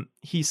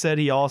 He said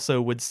he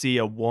also would see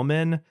a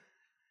woman.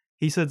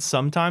 He said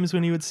sometimes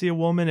when he would see a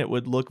woman, it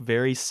would look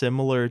very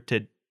similar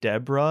to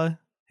Deborah,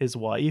 his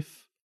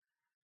wife.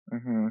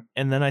 Mm-hmm.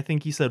 And then I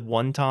think he said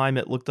one time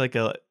it looked like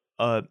a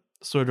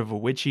sort of a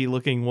witchy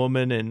looking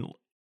woman in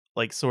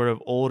like sort of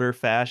older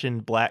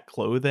fashioned black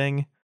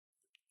clothing.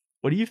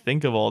 What do you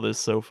think of all this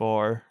so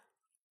far?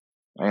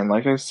 And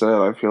like I said,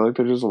 I feel like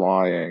they're just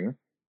lying.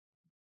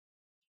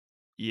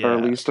 Yeah. Or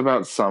at least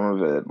about some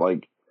of it.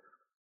 Like,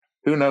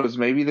 who knows?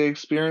 Maybe they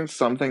experienced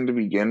something to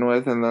begin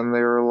with, and then they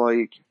were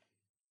like,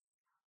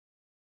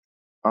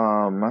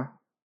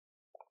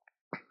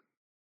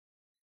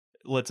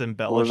 let's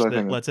embellish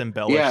this. Let's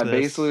embellish this. Yeah,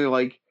 basically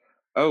like,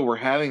 oh, we're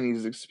having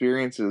these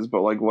experiences,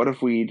 but like, what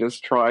if we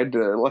just tried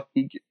to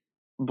like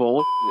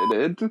bullshit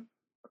it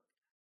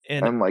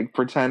and like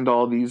pretend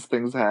all these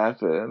things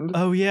happened?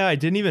 Oh yeah, I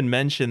didn't even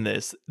mention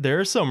this. There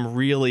are some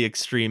really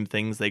extreme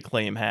things they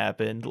claim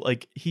happened.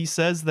 Like he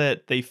says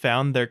that they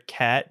found their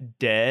cat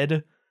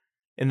dead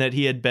and that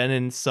he had been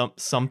in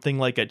something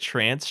like a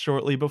trance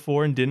shortly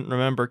before and didn't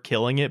remember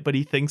killing it, but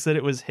he thinks that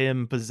it was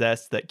him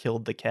possessed that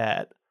killed the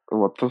cat.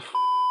 What the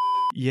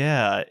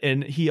Yeah,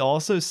 and he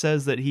also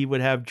says that he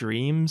would have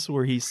dreams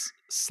where he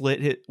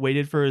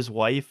waited for his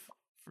wife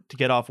to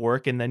get off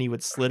work and then he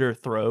would slit her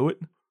throat.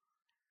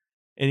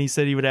 And he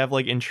said he would have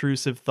like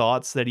intrusive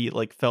thoughts that he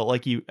like felt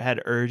like he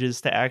had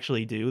urges to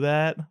actually do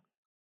that.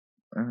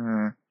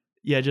 Mm-hmm.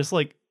 Yeah, just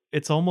like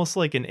it's almost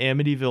like an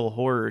Amityville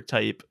horror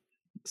type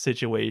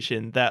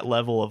situation. That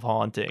level of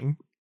haunting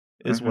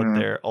is what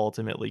they're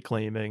ultimately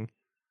claiming.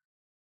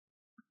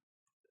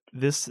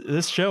 This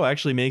show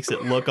actually makes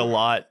it look a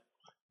lot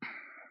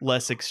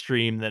less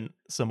extreme than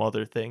some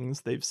other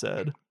things they've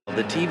said.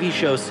 The TV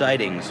show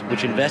Sightings,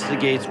 which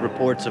investigates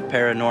reports of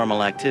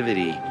paranormal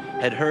activity,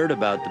 had heard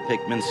about the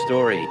Pickman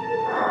story.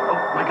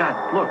 Oh my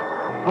God, look.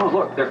 Oh,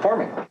 look, they're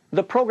forming.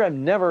 The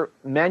program never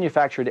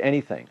manufactured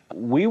anything.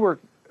 We were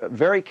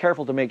very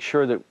careful to make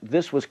sure that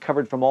this was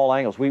covered from all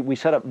angles. We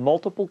set up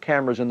multiple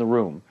cameras in the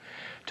room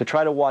to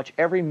try to watch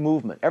every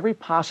movement, every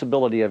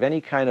possibility of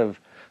any kind of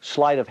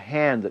sleight of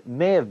hand that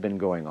may have been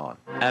going on.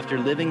 After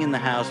living in the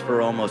house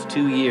for almost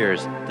 2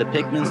 years, the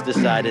Pickmans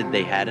decided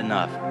they had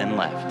enough and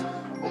left.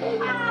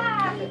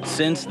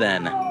 Since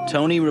then,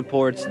 Tony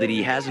reports that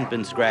he hasn't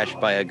been scratched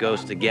by a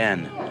ghost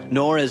again,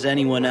 nor has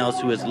anyone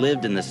else who has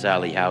lived in the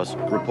Sally house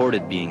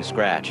reported being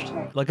scratched.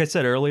 Like I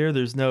said earlier,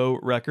 there's no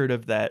record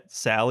of that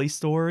Sally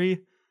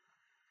story.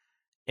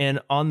 And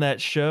on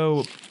that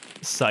show,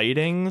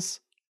 Sightings,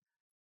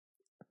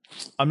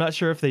 I'm not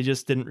sure if they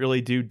just didn't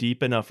really do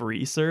deep enough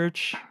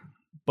research,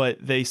 but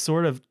they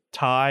sort of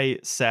tie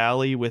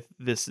Sally with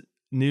this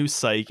new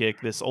psychic,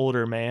 this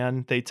older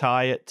man. They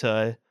tie it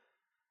to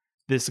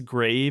this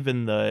grave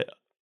in the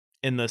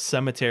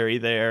cemetery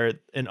there,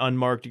 an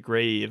unmarked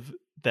grave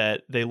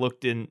that they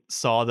looked and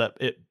saw that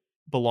it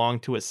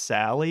belonged to a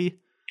Sally,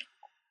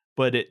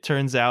 but it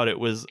turns out it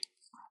was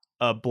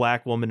a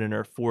black woman in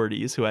her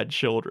 40s who had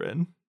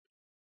children.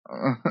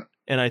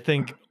 And I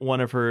think one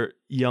of her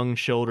young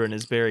children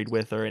is buried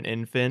with her, an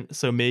infant.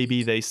 So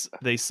maybe they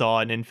saw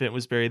an infant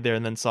was buried there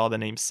and then saw the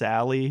name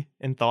Sally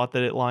and thought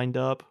that it lined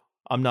up.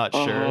 I'm not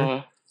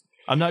sure.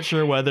 I'm not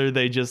sure whether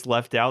they just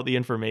left out the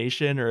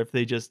information or if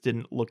they just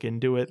didn't look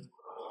into it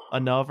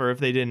enough, or if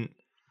they didn't,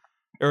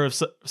 or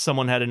if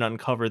someone hadn't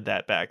uncovered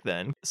that back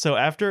then. So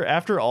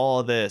after all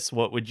of this,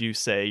 what would you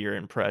say your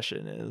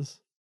impression is?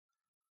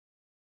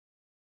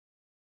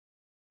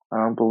 I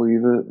don't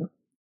believe it.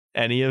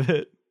 Any of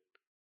it?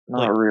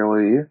 Not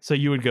really. So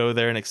you would go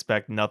there and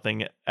expect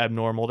nothing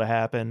abnormal to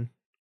happen?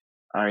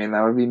 I mean,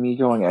 that would be me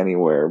going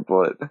anywhere,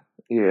 but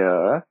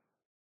yeah.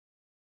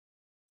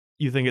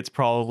 You think it's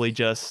probably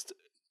just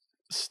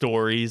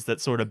stories that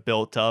sort of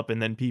built up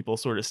and then people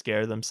sort of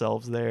scare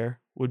themselves there,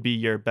 would be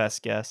your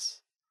best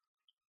guess?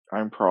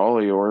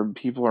 Or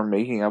people are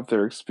making up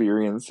their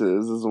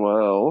experiences as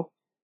well.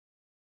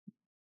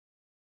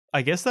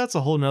 I guess that's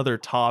a whole nother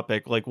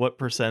topic, like what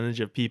percentage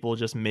of people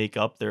just make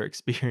up their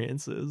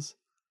experiences?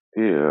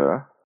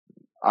 Yeah.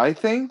 I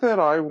think that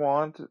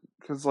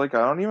because, like,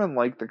 I don't even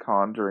like the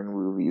Conjuring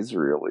movies,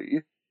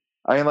 really.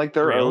 I mean, like,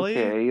 they're really?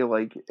 okay,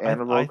 like,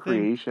 Annabelle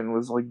Creation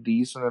was, like,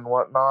 decent and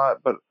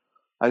whatnot, but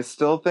I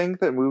still think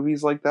that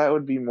movies like that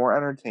would be more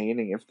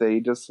entertaining if they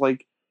just,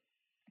 like,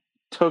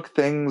 took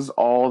things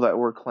all that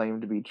were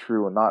claimed to be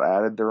true and not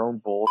added their own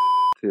bullshit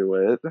to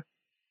it.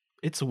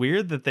 It's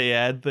weird that they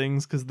add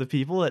things, because the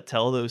people that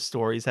tell those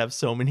stories have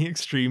so many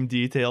extreme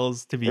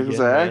details to begin with.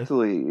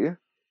 Exactly.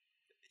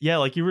 Yeah,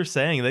 like you were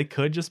saying, they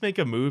could just make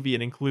a movie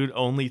and include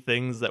only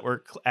things that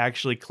were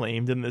actually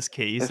claimed in this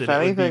case. If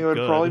anything, it would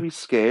probably be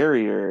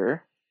scarier.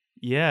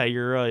 Yeah,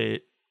 you're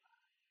right.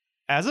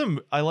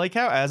 I like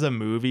how as a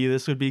movie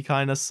this would be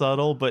kind of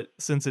subtle, but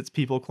since it's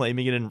people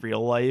claiming it in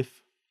real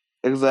life.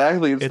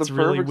 Exactly, it's the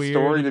really perfect weird.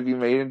 Story to be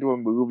made into a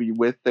movie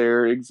with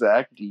their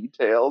exact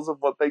details of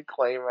what they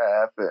claim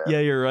happened. Yeah,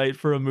 you're right.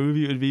 For a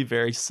movie, it would be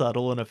very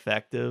subtle and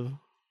effective.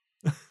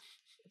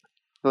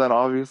 But then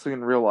obviously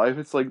in real life,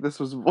 it's like, this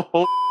was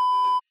bull.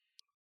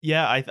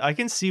 Yeah, I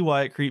can see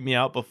why it creeped me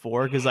out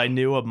before, because I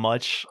knew a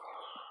much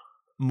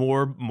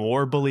more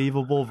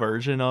believable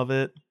version of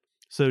it.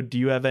 So do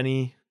you have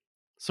any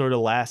sort of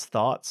last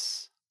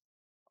thoughts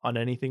on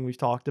anything we've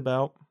talked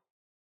about?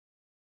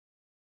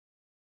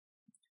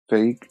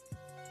 Fake.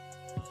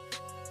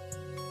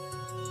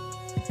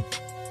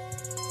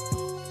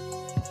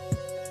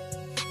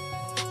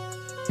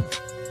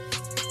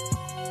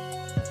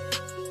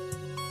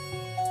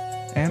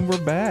 And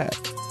we're back.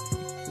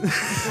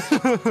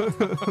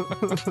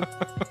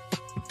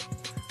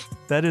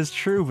 That is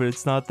true, but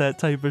it's not that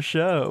type of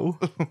show.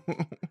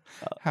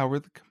 How were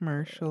the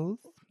commercials?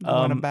 You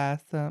want to buy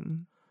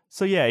something?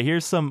 So yeah,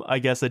 here's some, I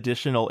guess,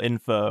 additional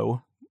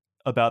info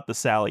about the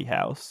Sally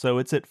house. So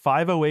it's at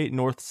 508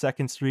 North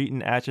 2nd Street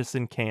in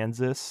Atchison,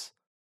 Kansas.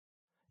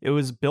 It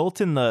was built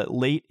in the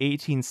late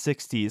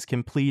 1860s,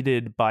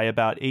 completed by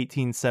about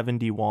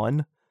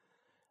 1871.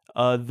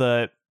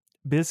 The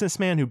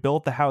businessman who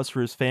built the house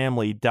for his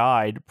family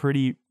died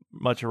pretty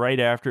much right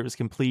after it was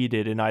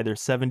completed in either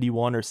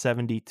 71 or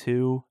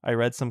 72. I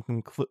read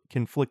some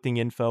conflicting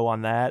info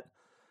on that.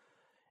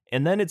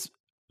 And then it's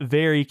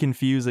very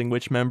confusing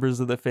which members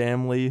of the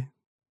family.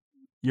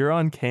 You're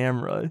on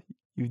camera,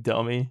 you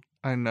dummy.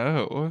 I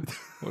know.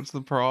 What's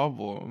the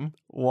problem?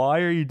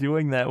 Why are you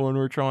doing that when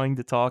we're trying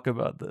to talk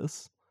about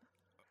this?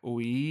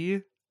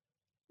 We?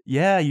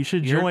 Yeah, you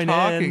should join in. You're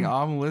talking,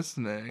 I'm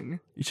listening.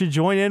 You should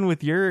join in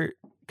with your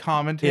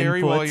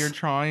commentary while inputs. you're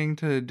trying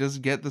to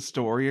just get the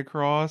story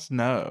across?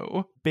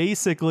 No.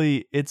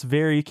 Basically, it's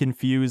very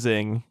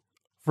confusing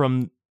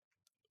from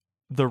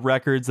the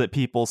records that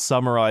people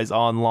summarize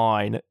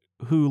online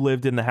who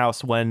lived in the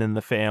house when in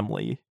the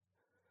family.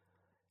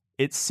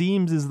 It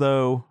seems as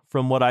though,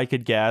 from what I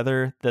could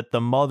gather, that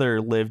the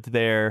mother lived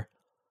there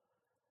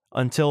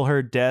until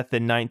her death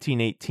in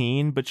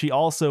 1918, but she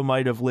also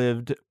might have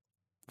lived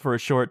for a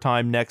short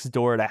time next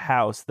door at a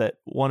house that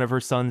one of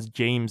her sons,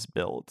 James,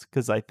 built,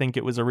 because I think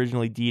it was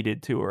originally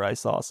deeded to her. I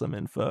saw some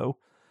info.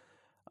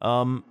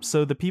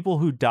 So the people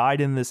who died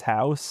in this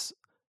house,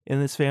 in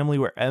this family,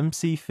 were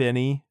MC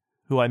Finney,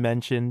 who I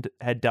mentioned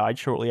had died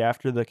shortly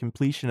after the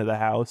completion of the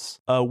house.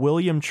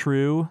 William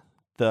True,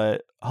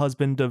 the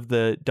husband of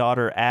the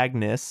daughter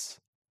Agnes,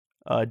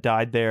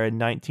 died there in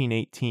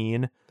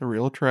 1918. The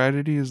real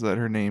tragedy is that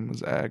her name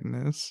was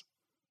Agnes.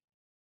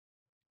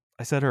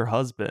 I said her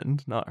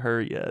husband, not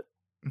her yet.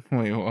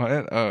 Wait,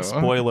 what? Oh.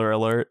 Spoiler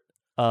alert.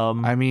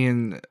 I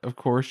mean, of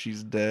course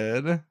she's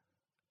dead.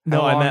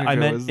 No, I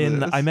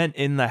meant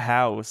in the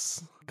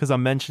house, because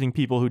I'm mentioning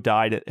people who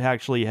died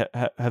actually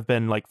have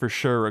been like for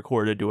sure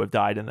recorded to have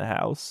died in the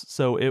house.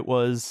 So it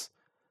was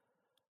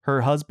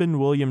her husband,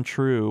 William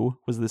True,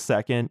 was the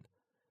second.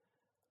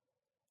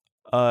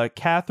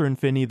 Catherine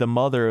Finney, the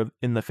mother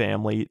in the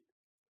family,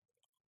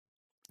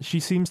 she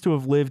seems to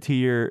have lived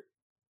here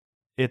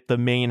at the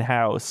main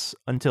house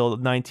until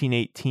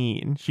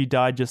 1918. She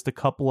died just a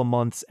couple of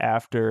months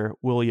after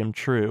William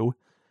True.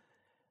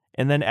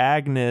 And then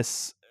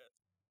Agnes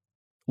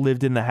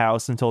lived in the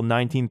house until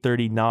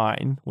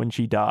 1939 when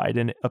she died,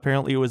 and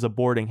apparently it was a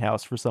boarding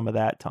house for some of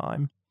that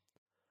time.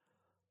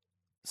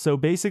 So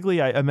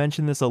basically, I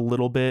mentioned this a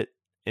little bit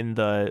in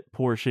the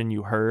portion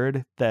you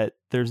heard, that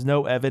there's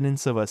no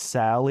evidence of a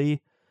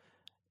Sally,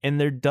 and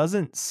there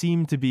doesn't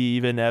seem to be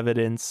even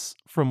evidence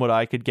from what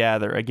I could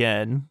gather.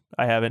 Again,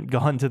 I haven't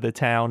gone to the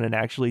town and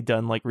actually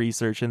done like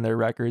research in their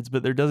records,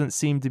 but there doesn't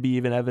seem to be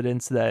even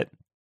evidence that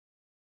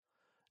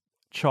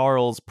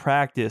Charles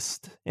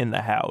practiced in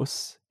the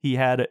house. He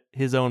had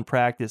his own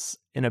practice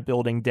in a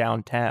building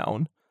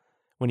downtown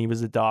when he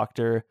was a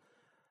doctor.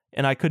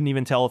 And I couldn't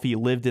even tell if he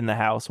lived in the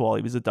house while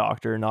he was a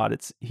doctor or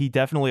not. He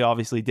definitely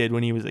obviously did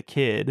when he was a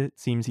kid. It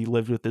seems he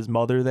lived with his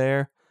mother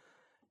there.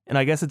 And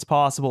I guess it's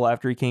possible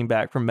after he came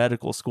back from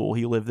medical school,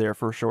 he lived there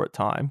for a short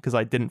time, because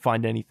I didn't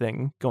find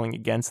anything going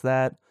against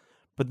that.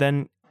 But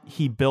then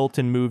he built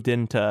and moved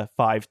into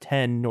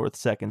 510 North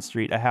 2nd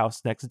Street, a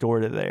house next door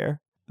to there.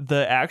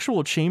 The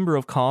actual Chamber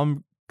of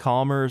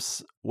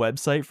Commerce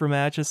website from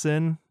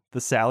Atchison,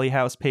 the Sally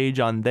House page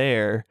on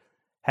there,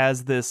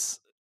 has this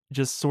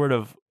just sort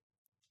of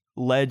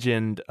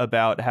legend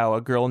about how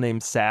a girl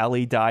named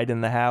Sally died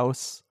in the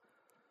house.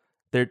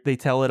 They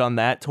tell it on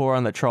that tour,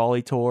 on the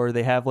trolley tour.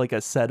 They have like a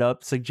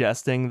setup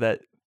suggesting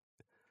that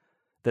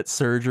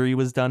surgery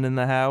was done in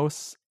the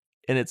house.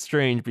 And it's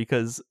strange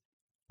because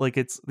like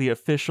it's the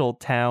official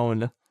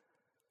town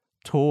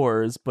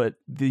tours, but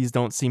these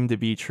don't seem to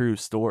be true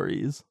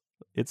stories.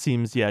 It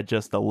seems,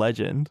 just a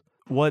legend.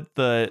 What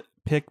the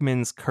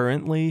Pickmans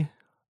currently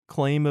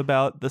claim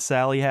about the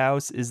Sally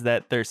House is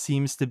that there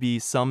seems to be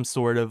some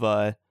sort of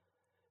a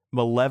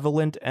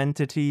malevolent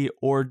entity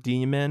or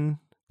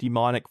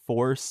demonic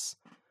force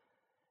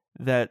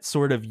that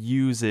sort of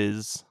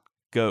uses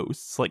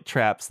ghosts, like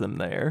traps them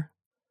there.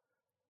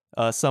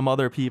 Some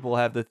other people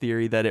have the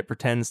theory that it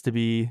pretends to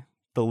be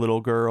the little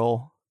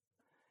girl.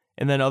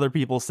 And then other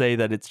people say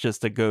that it's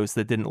just a ghost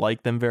that didn't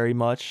like them very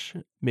much.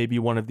 Maybe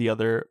one of the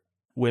other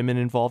women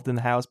involved in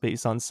the house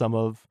based on some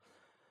of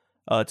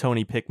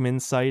Tony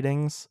Pickman's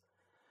sightings.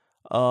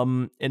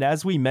 And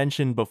as we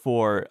mentioned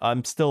before,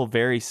 I'm still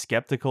very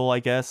skeptical, I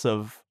guess,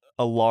 of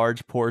a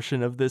large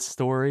portion of this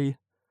story.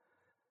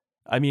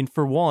 I mean,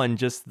 for one,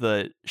 just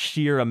the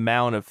sheer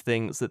amount of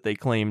things that they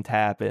claimed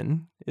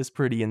happen is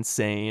pretty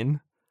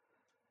insane.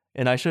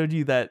 And I showed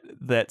you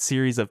that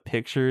series of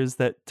pictures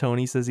that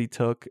Tony says he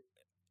took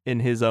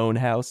in his own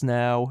house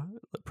now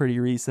pretty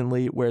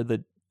recently, where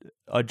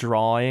a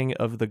drawing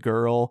of the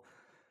girl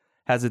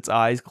has its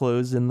eyes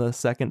closed in the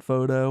second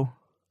photo.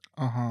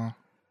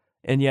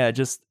 And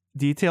just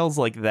details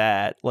like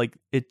that, like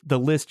the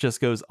list just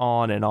goes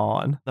on and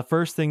on. The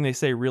first thing they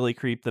say really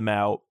creeped them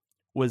out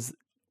was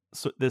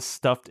this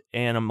stuffed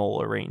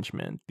animal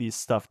arrangement, these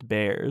stuffed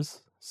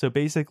bears. So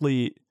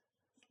basically,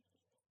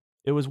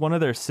 it was one of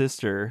their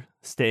sister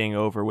staying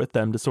over with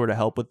them to sort of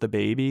help with the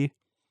baby.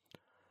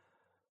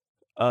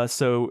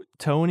 So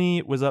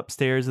Tony was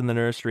upstairs in the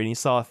nursery and he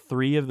saw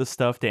 3 of the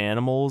stuffed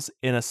animals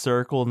in a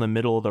circle in the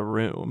middle of the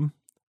room.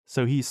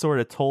 So he sort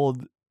of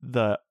told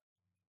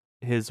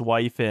his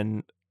wife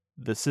and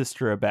the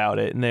sister about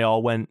it, and they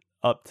all went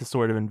up to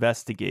sort of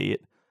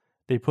investigate.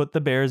 They put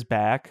the bears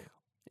back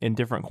in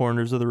different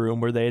corners of the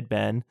room where they had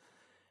been,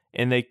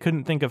 and they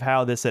couldn't think of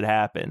how this had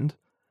happened.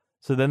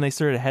 So then they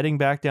started heading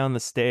back down the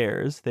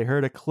stairs. They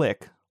heard a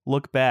click,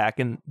 look back,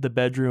 and the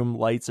bedroom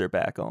lights are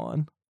back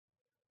on.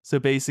 So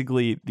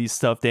basically, these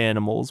stuffed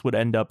animals would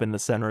end up in the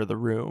center of the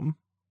room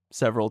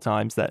several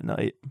times that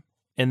night.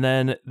 And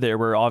then there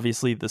were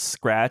obviously the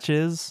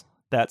scratches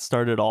that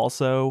started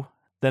also.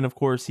 Then, of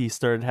course, he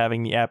started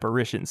having the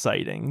apparition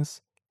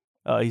sightings.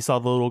 He saw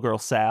the little girl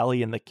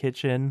Sally in the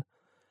kitchen.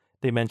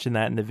 They mentioned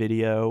that in the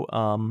video.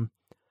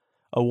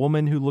 A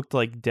woman who looked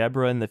like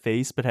Deborah in the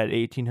face but had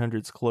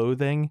 1800s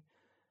clothing.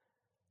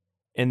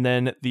 And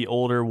then the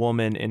older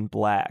woman in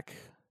black.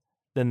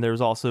 Then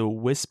there's also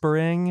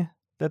whispering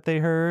that they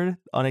heard,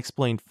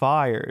 unexplained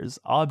fires,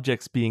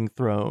 objects being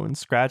thrown,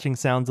 scratching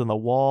sounds on the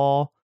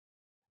wall,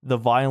 the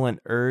violent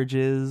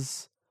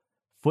urges,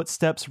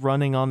 footsteps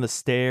running on the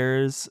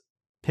stairs,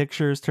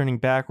 pictures turning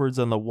backwards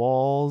on the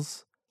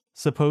walls.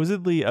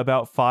 Supposedly,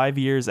 about 5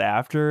 years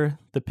after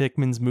the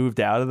Pickmans moved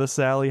out of the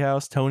Sally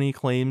house, Tony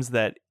claims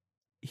that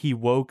he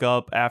woke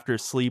up after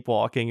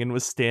sleepwalking and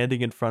was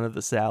standing in front of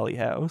the Sally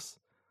house.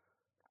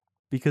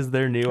 Because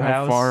their new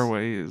house... How far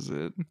away is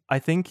it? I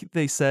think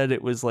they said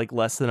it was like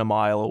less than a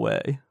mile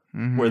away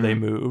where they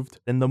moved.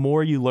 And the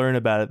more you learn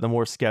about it, the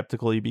more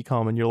skeptical you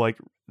become. And you're like,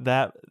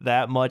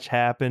 that much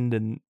happened,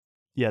 and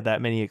yeah,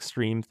 that many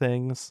extreme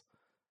things.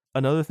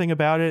 Another thing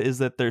about it is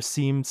that there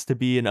seems to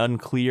be an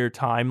unclear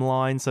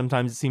timeline.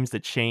 Sometimes it seems to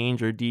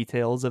change, or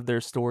details of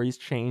their stories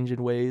change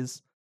in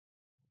ways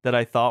that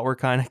I thought were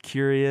kind of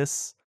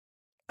curious.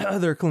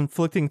 There are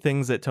conflicting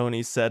things that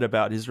Tony said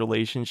about his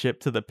relationship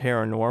to the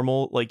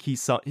paranormal. Like, he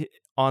saw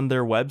on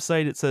their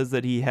website, it says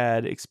that he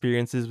had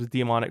experiences with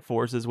demonic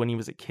forces when he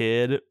was a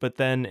kid. But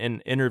then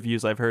in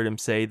interviews, I've heard him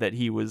say that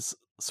he was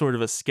sort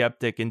of a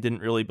skeptic and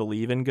didn't really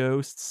believe in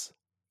ghosts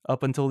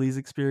up until these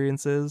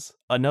experiences.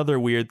 Another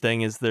weird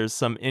thing is there's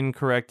some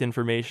incorrect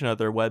information on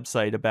their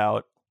website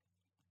about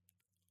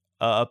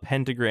a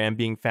pentagram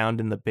being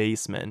found in the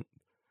basement.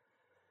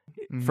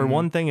 For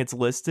one thing, it's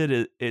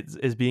listed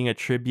as being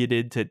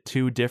attributed to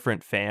 2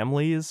 different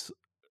families,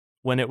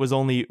 when it was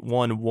only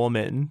one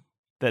woman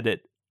that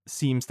it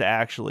seems to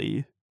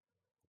actually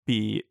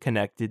be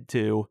connected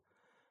to,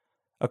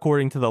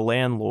 according to the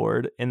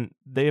landlord. And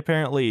they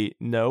apparently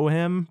know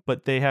him,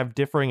 but they have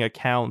differing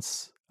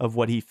accounts of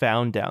what he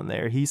found down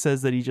there. He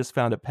says that he just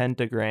found a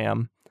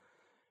pentagram,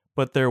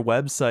 but their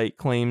website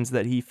claims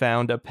that he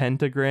found a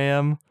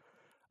pentagram,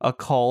 a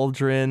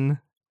cauldron,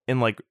 and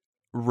like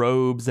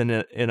robes in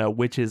a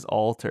witch's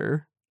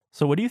altar.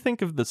 So what do you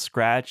think of the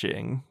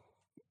scratching?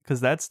 Because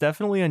that's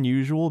definitely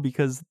unusual,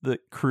 because the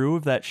crew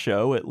of that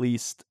show at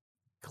least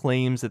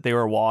claims that they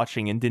were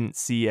watching and didn't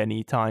see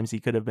any times he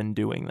could have been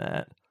doing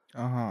that.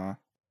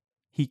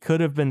 He could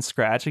have been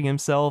scratching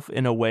himself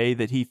in a way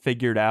that he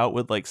figured out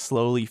would like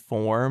slowly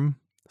form.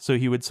 So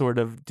he would sort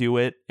of do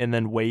it and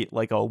then wait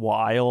like a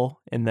while,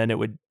 and then it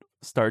would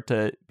start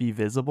to be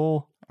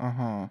visible.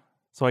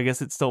 So I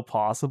guess it's still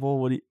possible.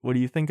 What do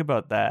you think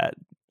about that?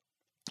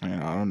 I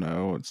don't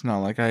know. It's not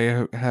like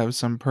I have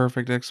some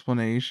perfect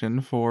explanation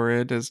for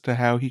it as to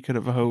how he could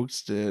have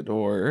hoaxed it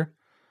or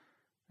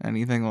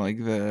anything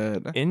like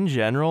that. In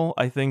general,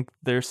 I think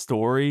their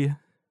story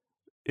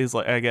is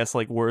like, I guess,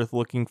 like worth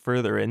looking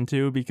further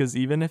into, because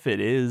even if it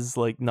is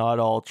like not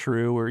all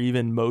true, or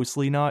even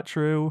mostly not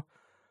true,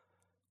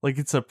 like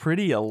it's a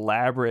pretty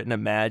elaborate and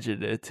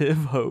imaginative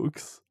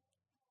hoax.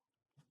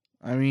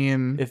 I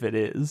mean, if it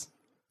is.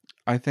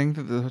 I think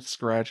that the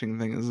scratching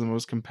thing is the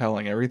most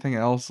compelling. Everything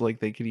else,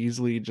 like, they could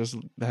easily just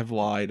have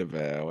lied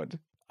about.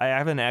 I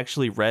haven't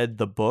actually read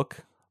the book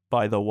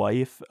by the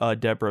wife,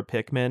 Deborah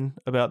Pickman,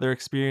 about their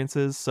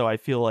experiences, so I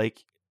feel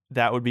like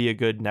that would be a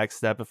good next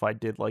step if I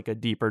did like a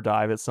deeper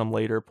dive at some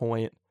later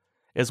point,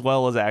 as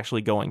well as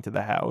actually going to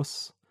the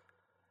house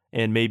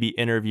and maybe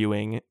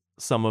interviewing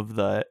some of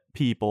the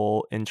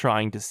people and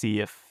trying to see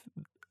if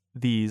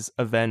these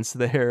events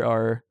there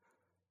are,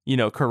 you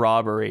know,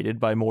 corroborated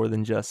by more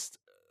than just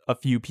a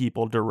few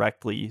people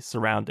directly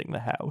surrounding the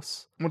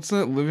house. What's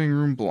that living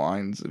room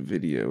blinds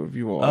video? Have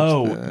you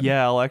watched that?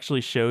 Yeah, I'll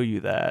actually show you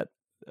that.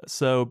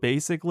 So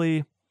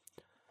basically,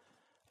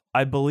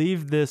 I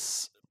believe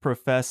this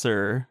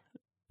professor,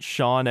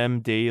 Sean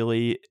M.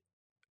 Daly,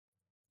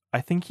 I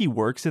think he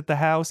works at the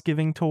house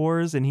giving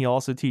tours, and he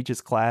also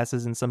teaches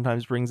classes and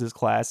sometimes brings his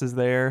classes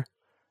there.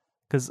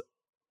 Because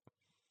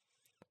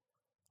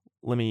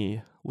let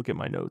me look at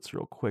my notes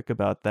real quick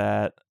about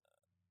that.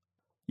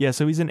 Yeah,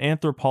 so he's an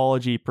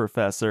anthropology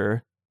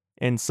professor,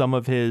 and some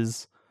of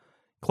his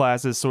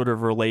classes sort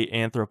of relate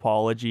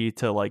anthropology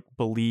to like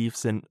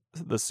beliefs and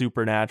the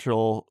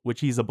supernatural, which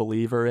he's a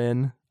believer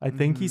in. I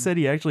think he said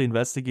he actually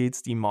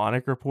investigates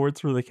demonic reports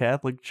for the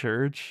Catholic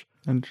Church.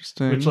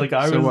 Interesting. Which, like,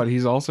 what,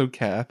 he's also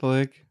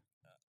Catholic?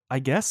 I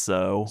guess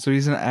so. So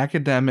he's an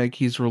academic,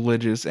 he's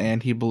religious,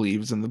 and he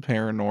believes in the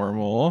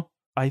paranormal.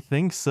 I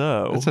think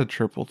so. That's a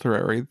triple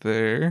threat right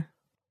there.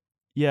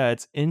 Yeah,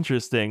 it's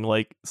interesting.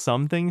 Like,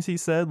 some things he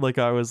said, like,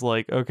 I was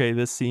like, okay,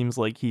 this seems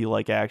like he,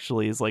 like,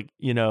 actually is, like,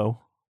 you know,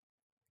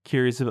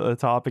 curious about the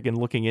topic and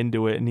looking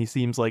into it, and he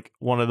seems like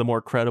one of the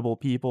more credible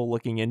people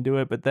looking into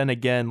it. But then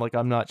again, like,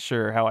 I'm not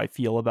sure how I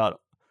feel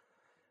about,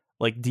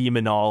 like,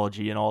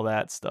 demonology and all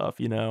that stuff,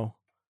 you know?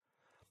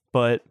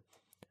 But,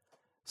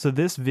 so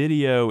this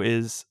video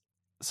is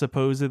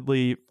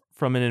supposedly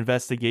from an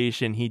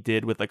investigation he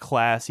did with a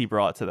class he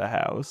brought to the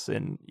house.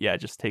 And, yeah,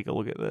 just take a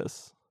look at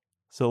this.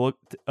 So look,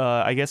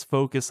 I guess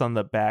focus on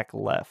the back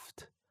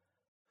left.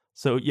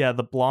 So yeah,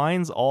 the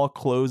blinds all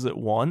close at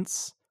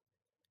once.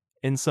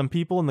 And some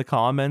people in the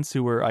comments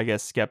who were, I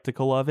guess,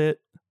 skeptical of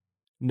it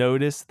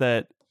noticed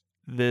that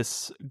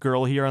this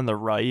girl here on the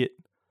right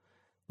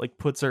like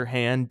puts her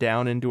hand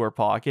down into her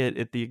pocket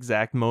at the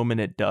exact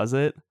moment it does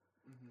it.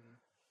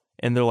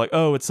 And they're like,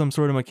 oh, it's some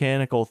sort of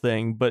mechanical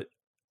thing. But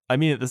I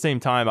mean, at the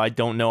same time, I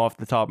don't know off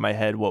the top of my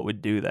head what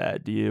would do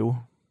that. Do you?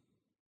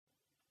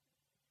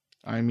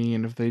 I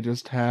mean, if they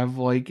just have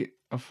like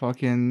a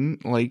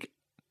fucking like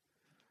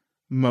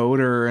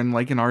motor and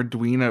like an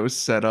Arduino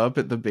set up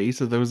at the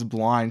base of those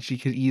blinds, she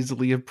could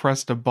easily have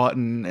pressed a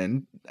button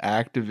and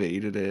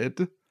activated it.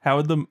 How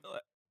would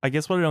I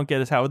guess what I don't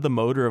get is how would the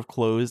motor have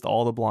closed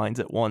all the blinds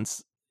at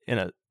once in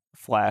a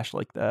flash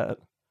like that?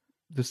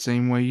 The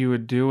same way you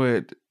would do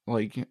it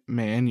like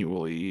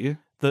manually.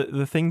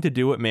 The thing to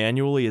do it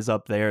manually is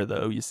up there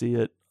though. You see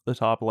it, the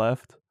top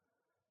left.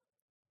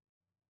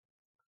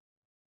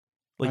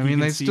 Like I mean,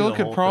 they still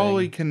could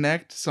probably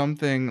connect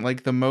something,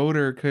 like the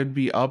motor could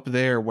be up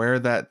there where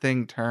that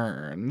thing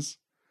turns,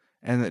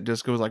 and it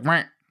just goes like,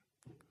 Meh.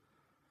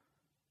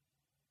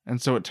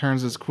 And so it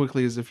turns as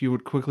quickly as if you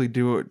would quickly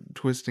do it,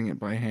 twisting it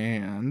by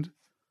hand.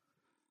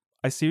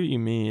 I see what you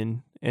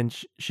mean. And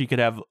she could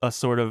have a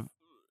sort of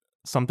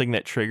something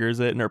that triggers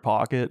it in her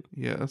pocket.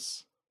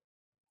 Yes.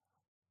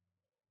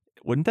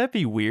 Wouldn't that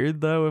be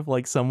weird, though, if,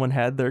 like, someone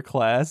had their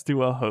class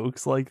do a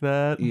hoax like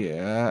that?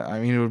 Yeah, I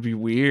mean, it would be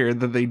weird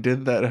that they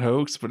did that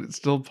hoax, but it's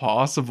still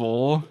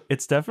possible.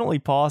 It's definitely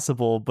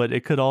possible, but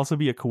it could also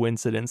be a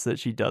coincidence that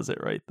she does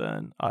it right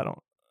then. I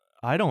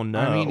don't know.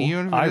 I mean,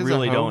 even if it is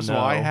really a hoax, don't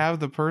know. why have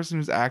the person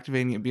who's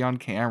activating it be on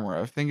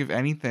camera? I think, if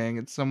anything,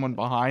 it's someone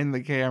behind the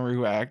camera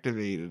who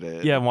activated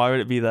it. Yeah, why would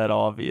it be that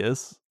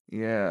obvious?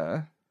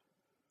 Yeah.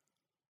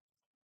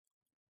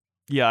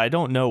 Yeah, I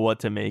don't know what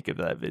to make of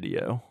that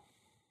video.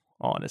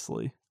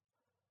 Honestly.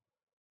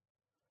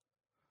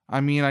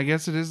 I mean, I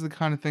guess it is the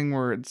kind of thing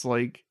where it's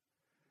like,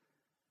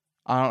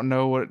 I don't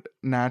know what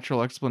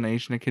natural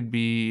explanation it could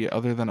be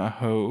other than a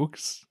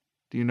hoax.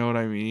 Do you know what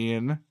I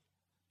mean?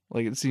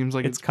 Like, it seems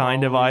like it's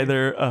kind of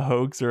either a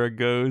hoax or a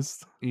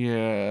ghost.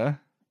 Yeah.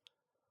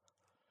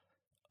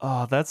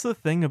 Oh, that's the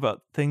thing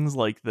about things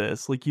like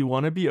this. Like, you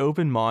want to be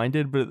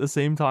open-minded, but at the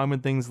same time,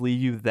 when things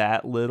leave you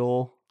that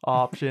little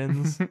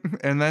options.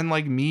 And then,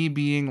 like, me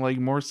being, like,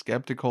 more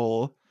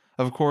skeptical,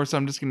 of course,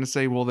 I'm just going to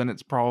say, well, then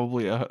it's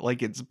probably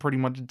it's pretty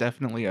much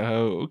definitely a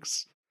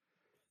hoax.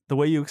 The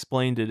way you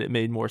explained it, it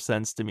made more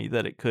sense to me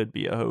that it could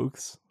be a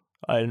hoax.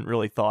 I hadn't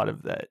really thought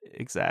of that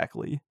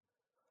exactly.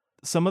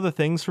 Some of the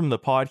things from the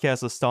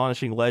podcast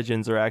Astonishing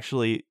Legends are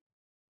actually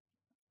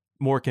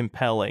more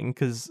compelling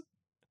because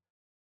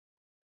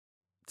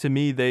to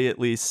me, they, at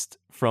least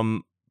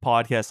from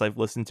podcasts I've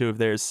listened to of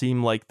theirs,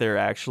 seem like they're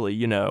actually,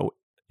 you know,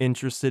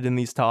 interested in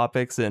these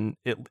topics and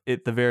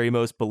at the very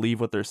most believe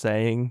what they're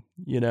saying,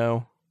 you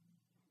know?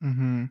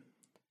 Mm-hmm.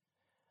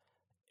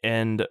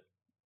 And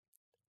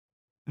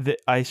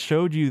I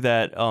showed you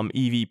that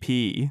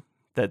EVP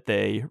that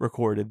they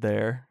recorded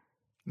there.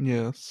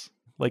 Yes.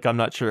 Like, I'm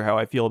not sure how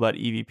I feel about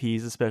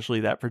EVPs,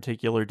 especially that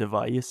particular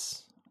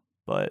device,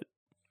 but...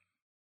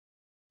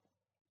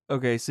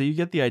 Okay, so you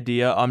get the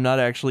idea. I'm not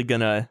actually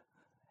gonna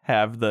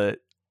have the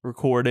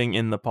recording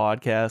in the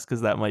podcast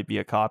because that might be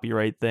a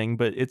copyright thing,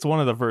 but it's one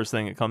of the first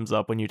thing that comes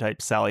up when you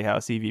type Sally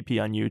House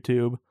EVP on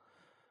YouTube.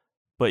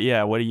 But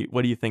yeah, what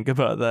do you think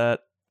about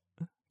that?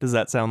 Does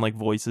that sound like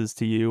voices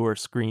to you or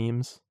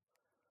screams?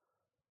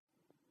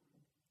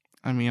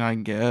 I mean, I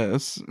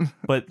guess.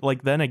 But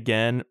like then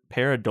again,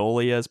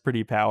 pareidolia is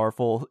pretty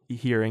powerful,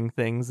 hearing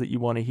things that you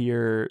want to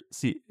hear.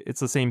 See,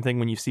 it's the same thing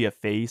when you see a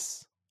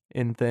face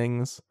in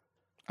things.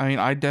 I mean,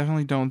 I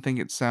definitely don't think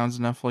it sounds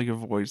enough like a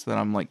voice that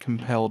I'm like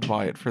compelled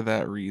by it for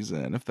that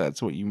reason, if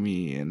that's what you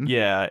mean.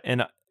 Yeah,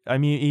 and I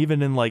mean,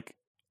 even in like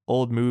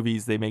old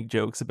movies, they make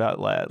jokes about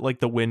like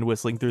the wind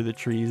whistling through the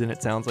trees and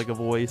it sounds like a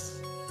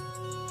voice.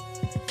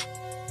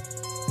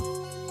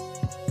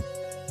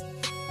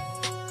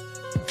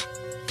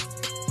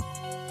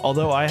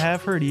 Although I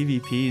have heard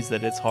EVPs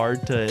that it's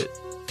hard to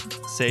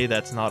say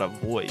that's not a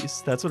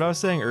voice. That's what I was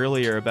saying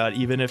earlier about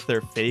even if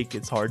they're fake,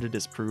 it's hard to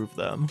disprove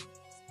them.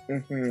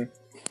 Mm-hmm.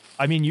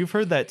 I mean, you've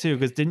heard that too,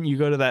 because didn't you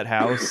go to that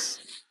house,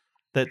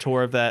 that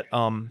tour of that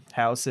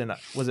house in,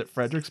 was it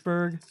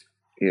Fredericksburg?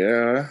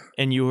 Yeah.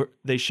 And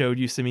they showed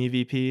you some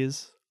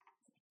EVPs?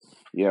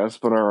 Yes,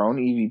 but our own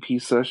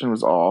EVP session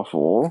was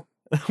awful.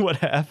 What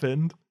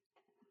happened?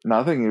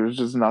 Nothing. It was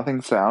just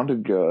nothing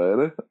sounded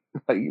good.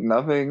 Like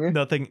nothing.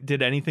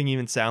 Did anything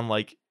even sound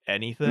like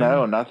anything?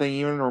 No, nothing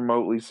even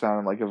remotely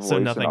sounded like a voice. So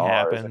nothing in ours,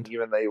 happened. And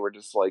even they were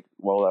just like,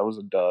 "Well, that was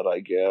a dud,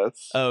 I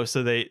guess." Oh,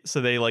 so they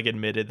like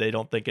admitted they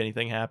don't think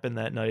anything happened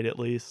that night, at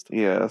least.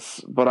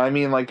 Yes, but I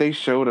mean, like they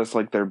showed us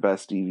like their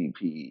best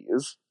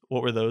EVPs.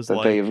 What were those that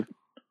like?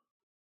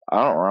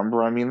 I don't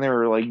remember. I mean, they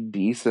were like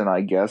decent,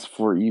 I guess,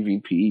 for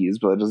EVPs,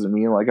 but it doesn't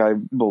mean like I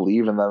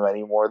believe in them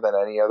any more than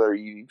any other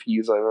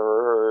EVPs I've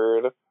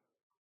ever heard.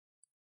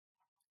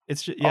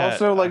 It's just, yeah,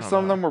 also like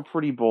some of them were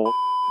pretty bull.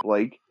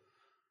 Like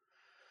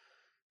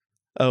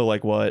Oh,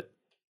 like what?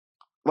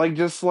 Like,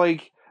 just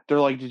like, they're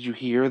like, did you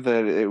hear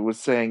that it was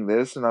saying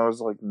this? And I was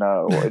like,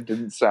 no, it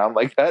didn't sound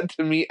like that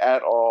to me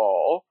at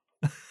all.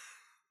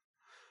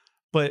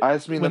 But I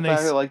just mean the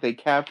fact that, like, they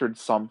captured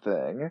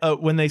something.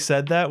 When they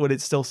said that, would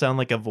it still sound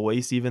like a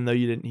voice, even though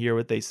you didn't hear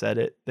what they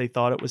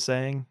thought it was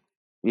saying?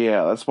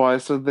 Yeah, that's why I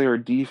said they were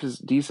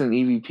decent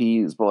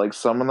EVPs, but, like,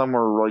 some of them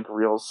were, like,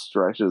 real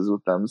stretches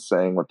with them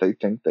saying what they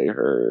think they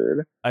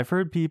heard. I've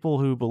heard people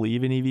who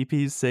believe in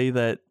EVPs say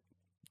that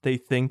they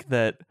think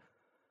that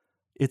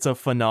it's a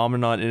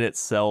phenomenon in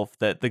itself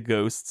that the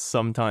ghosts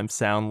sometimes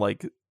sound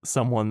like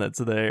someone that's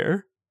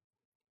there.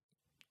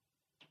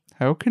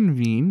 How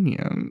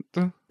convenient.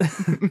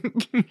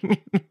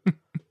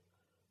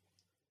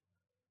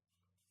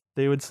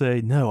 They would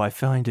say, no, I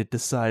find it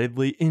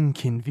decidedly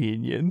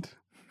inconvenient.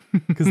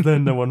 Because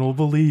then no one will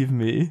believe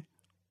me.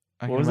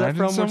 What was that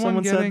from?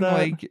 Someone getting, said that?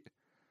 Like,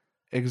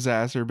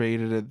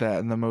 exacerbated at that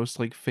in the most,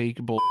 like,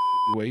 fake bullshit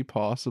way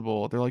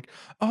possible. They're like,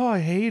 oh, I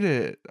hate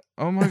it.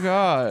 Oh my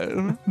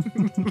god.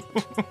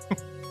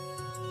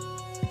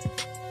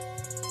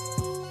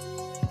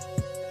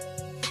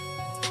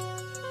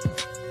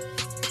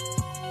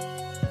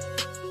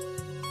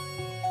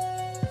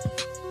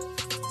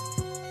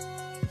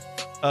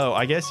 Oh,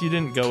 I guess you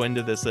didn't go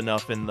into this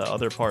enough in the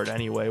other part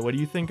anyway. What do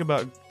you think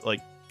about,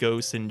 like,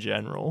 ghosts in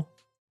general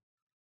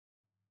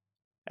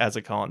as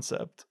a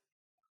concept?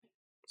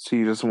 So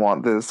you just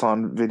want this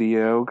on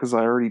video? Because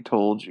I already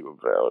told you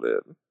about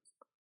it.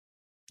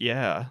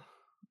 Yeah.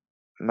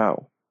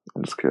 No,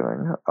 I'm just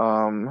kidding.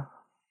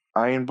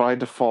 By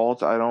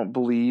default, I don't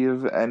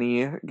believe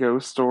any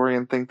ghost story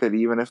and think that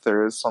even if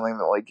there is something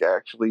that, like,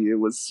 actually it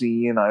was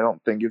seen, I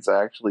don't think it's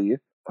actually...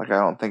 Like,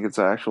 I don't think it's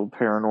an actual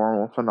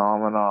paranormal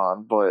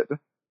phenomenon, but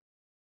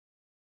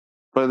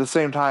at the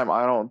same time,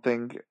 I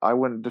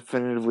wouldn't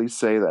definitively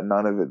say that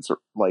none of it's,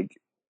 like,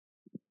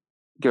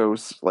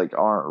 ghosts, like,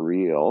 aren't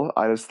real.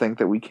 I just think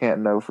that we can't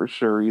know for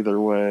sure either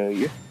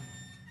way.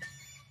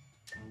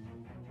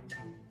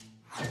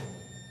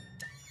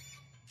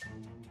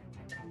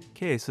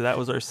 Okay, so that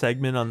was our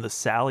segment on the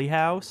Sallie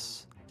House.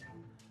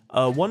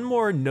 One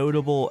more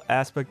notable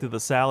aspect of the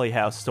Sallie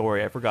House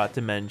story I forgot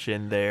to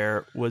mention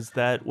there was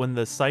that when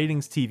the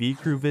Sightings TV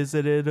crew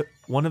visited,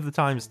 one of the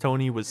times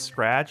Tony was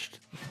scratched,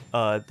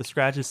 the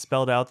scratches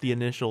spelled out the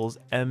initials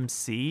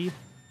MC,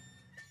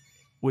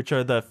 which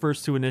are the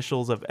first two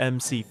initials of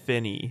MC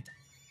Finney,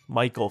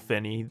 Michael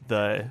Finney,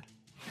 the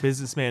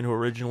businessman who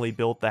originally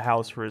built the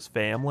house for his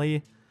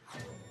family.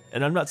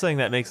 And I'm not saying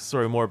that makes the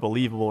story more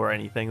believable or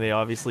anything. They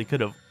obviously could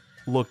have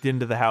looked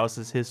into the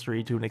house's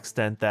history to an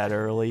extent that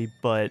early,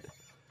 but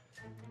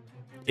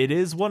it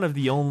is one of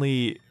the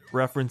only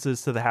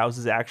references to the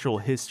house's actual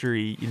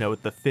history, you know,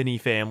 with the Finney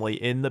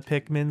family in the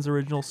Pickmans'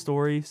 original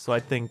story. So I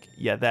think,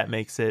 yeah, that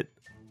makes it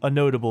a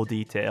notable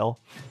detail.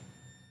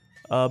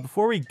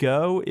 Before we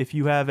go, if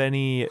you have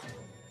any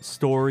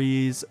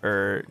stories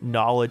or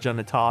knowledge on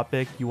a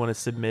topic you want to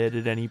submit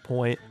at any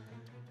point,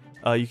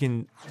 you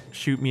can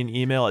shoot me an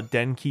email at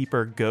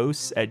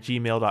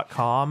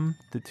denkeeperghosts@gmail.com.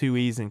 The 2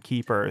 E's in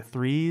keeper are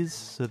 3's,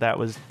 so that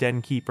was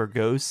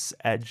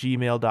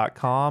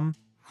denkeeperghosts@gmail.com.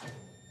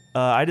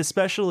 I'd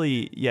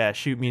especially,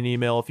 shoot me an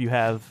email if you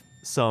have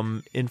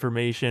some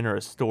information or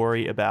a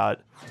story about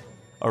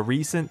a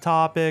recent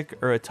topic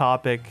or a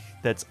topic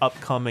that's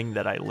upcoming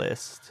that I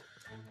list.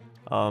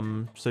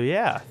 So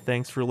yeah,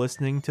 thanks for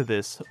listening to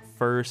this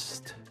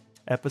first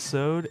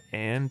episode,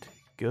 and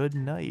good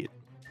night.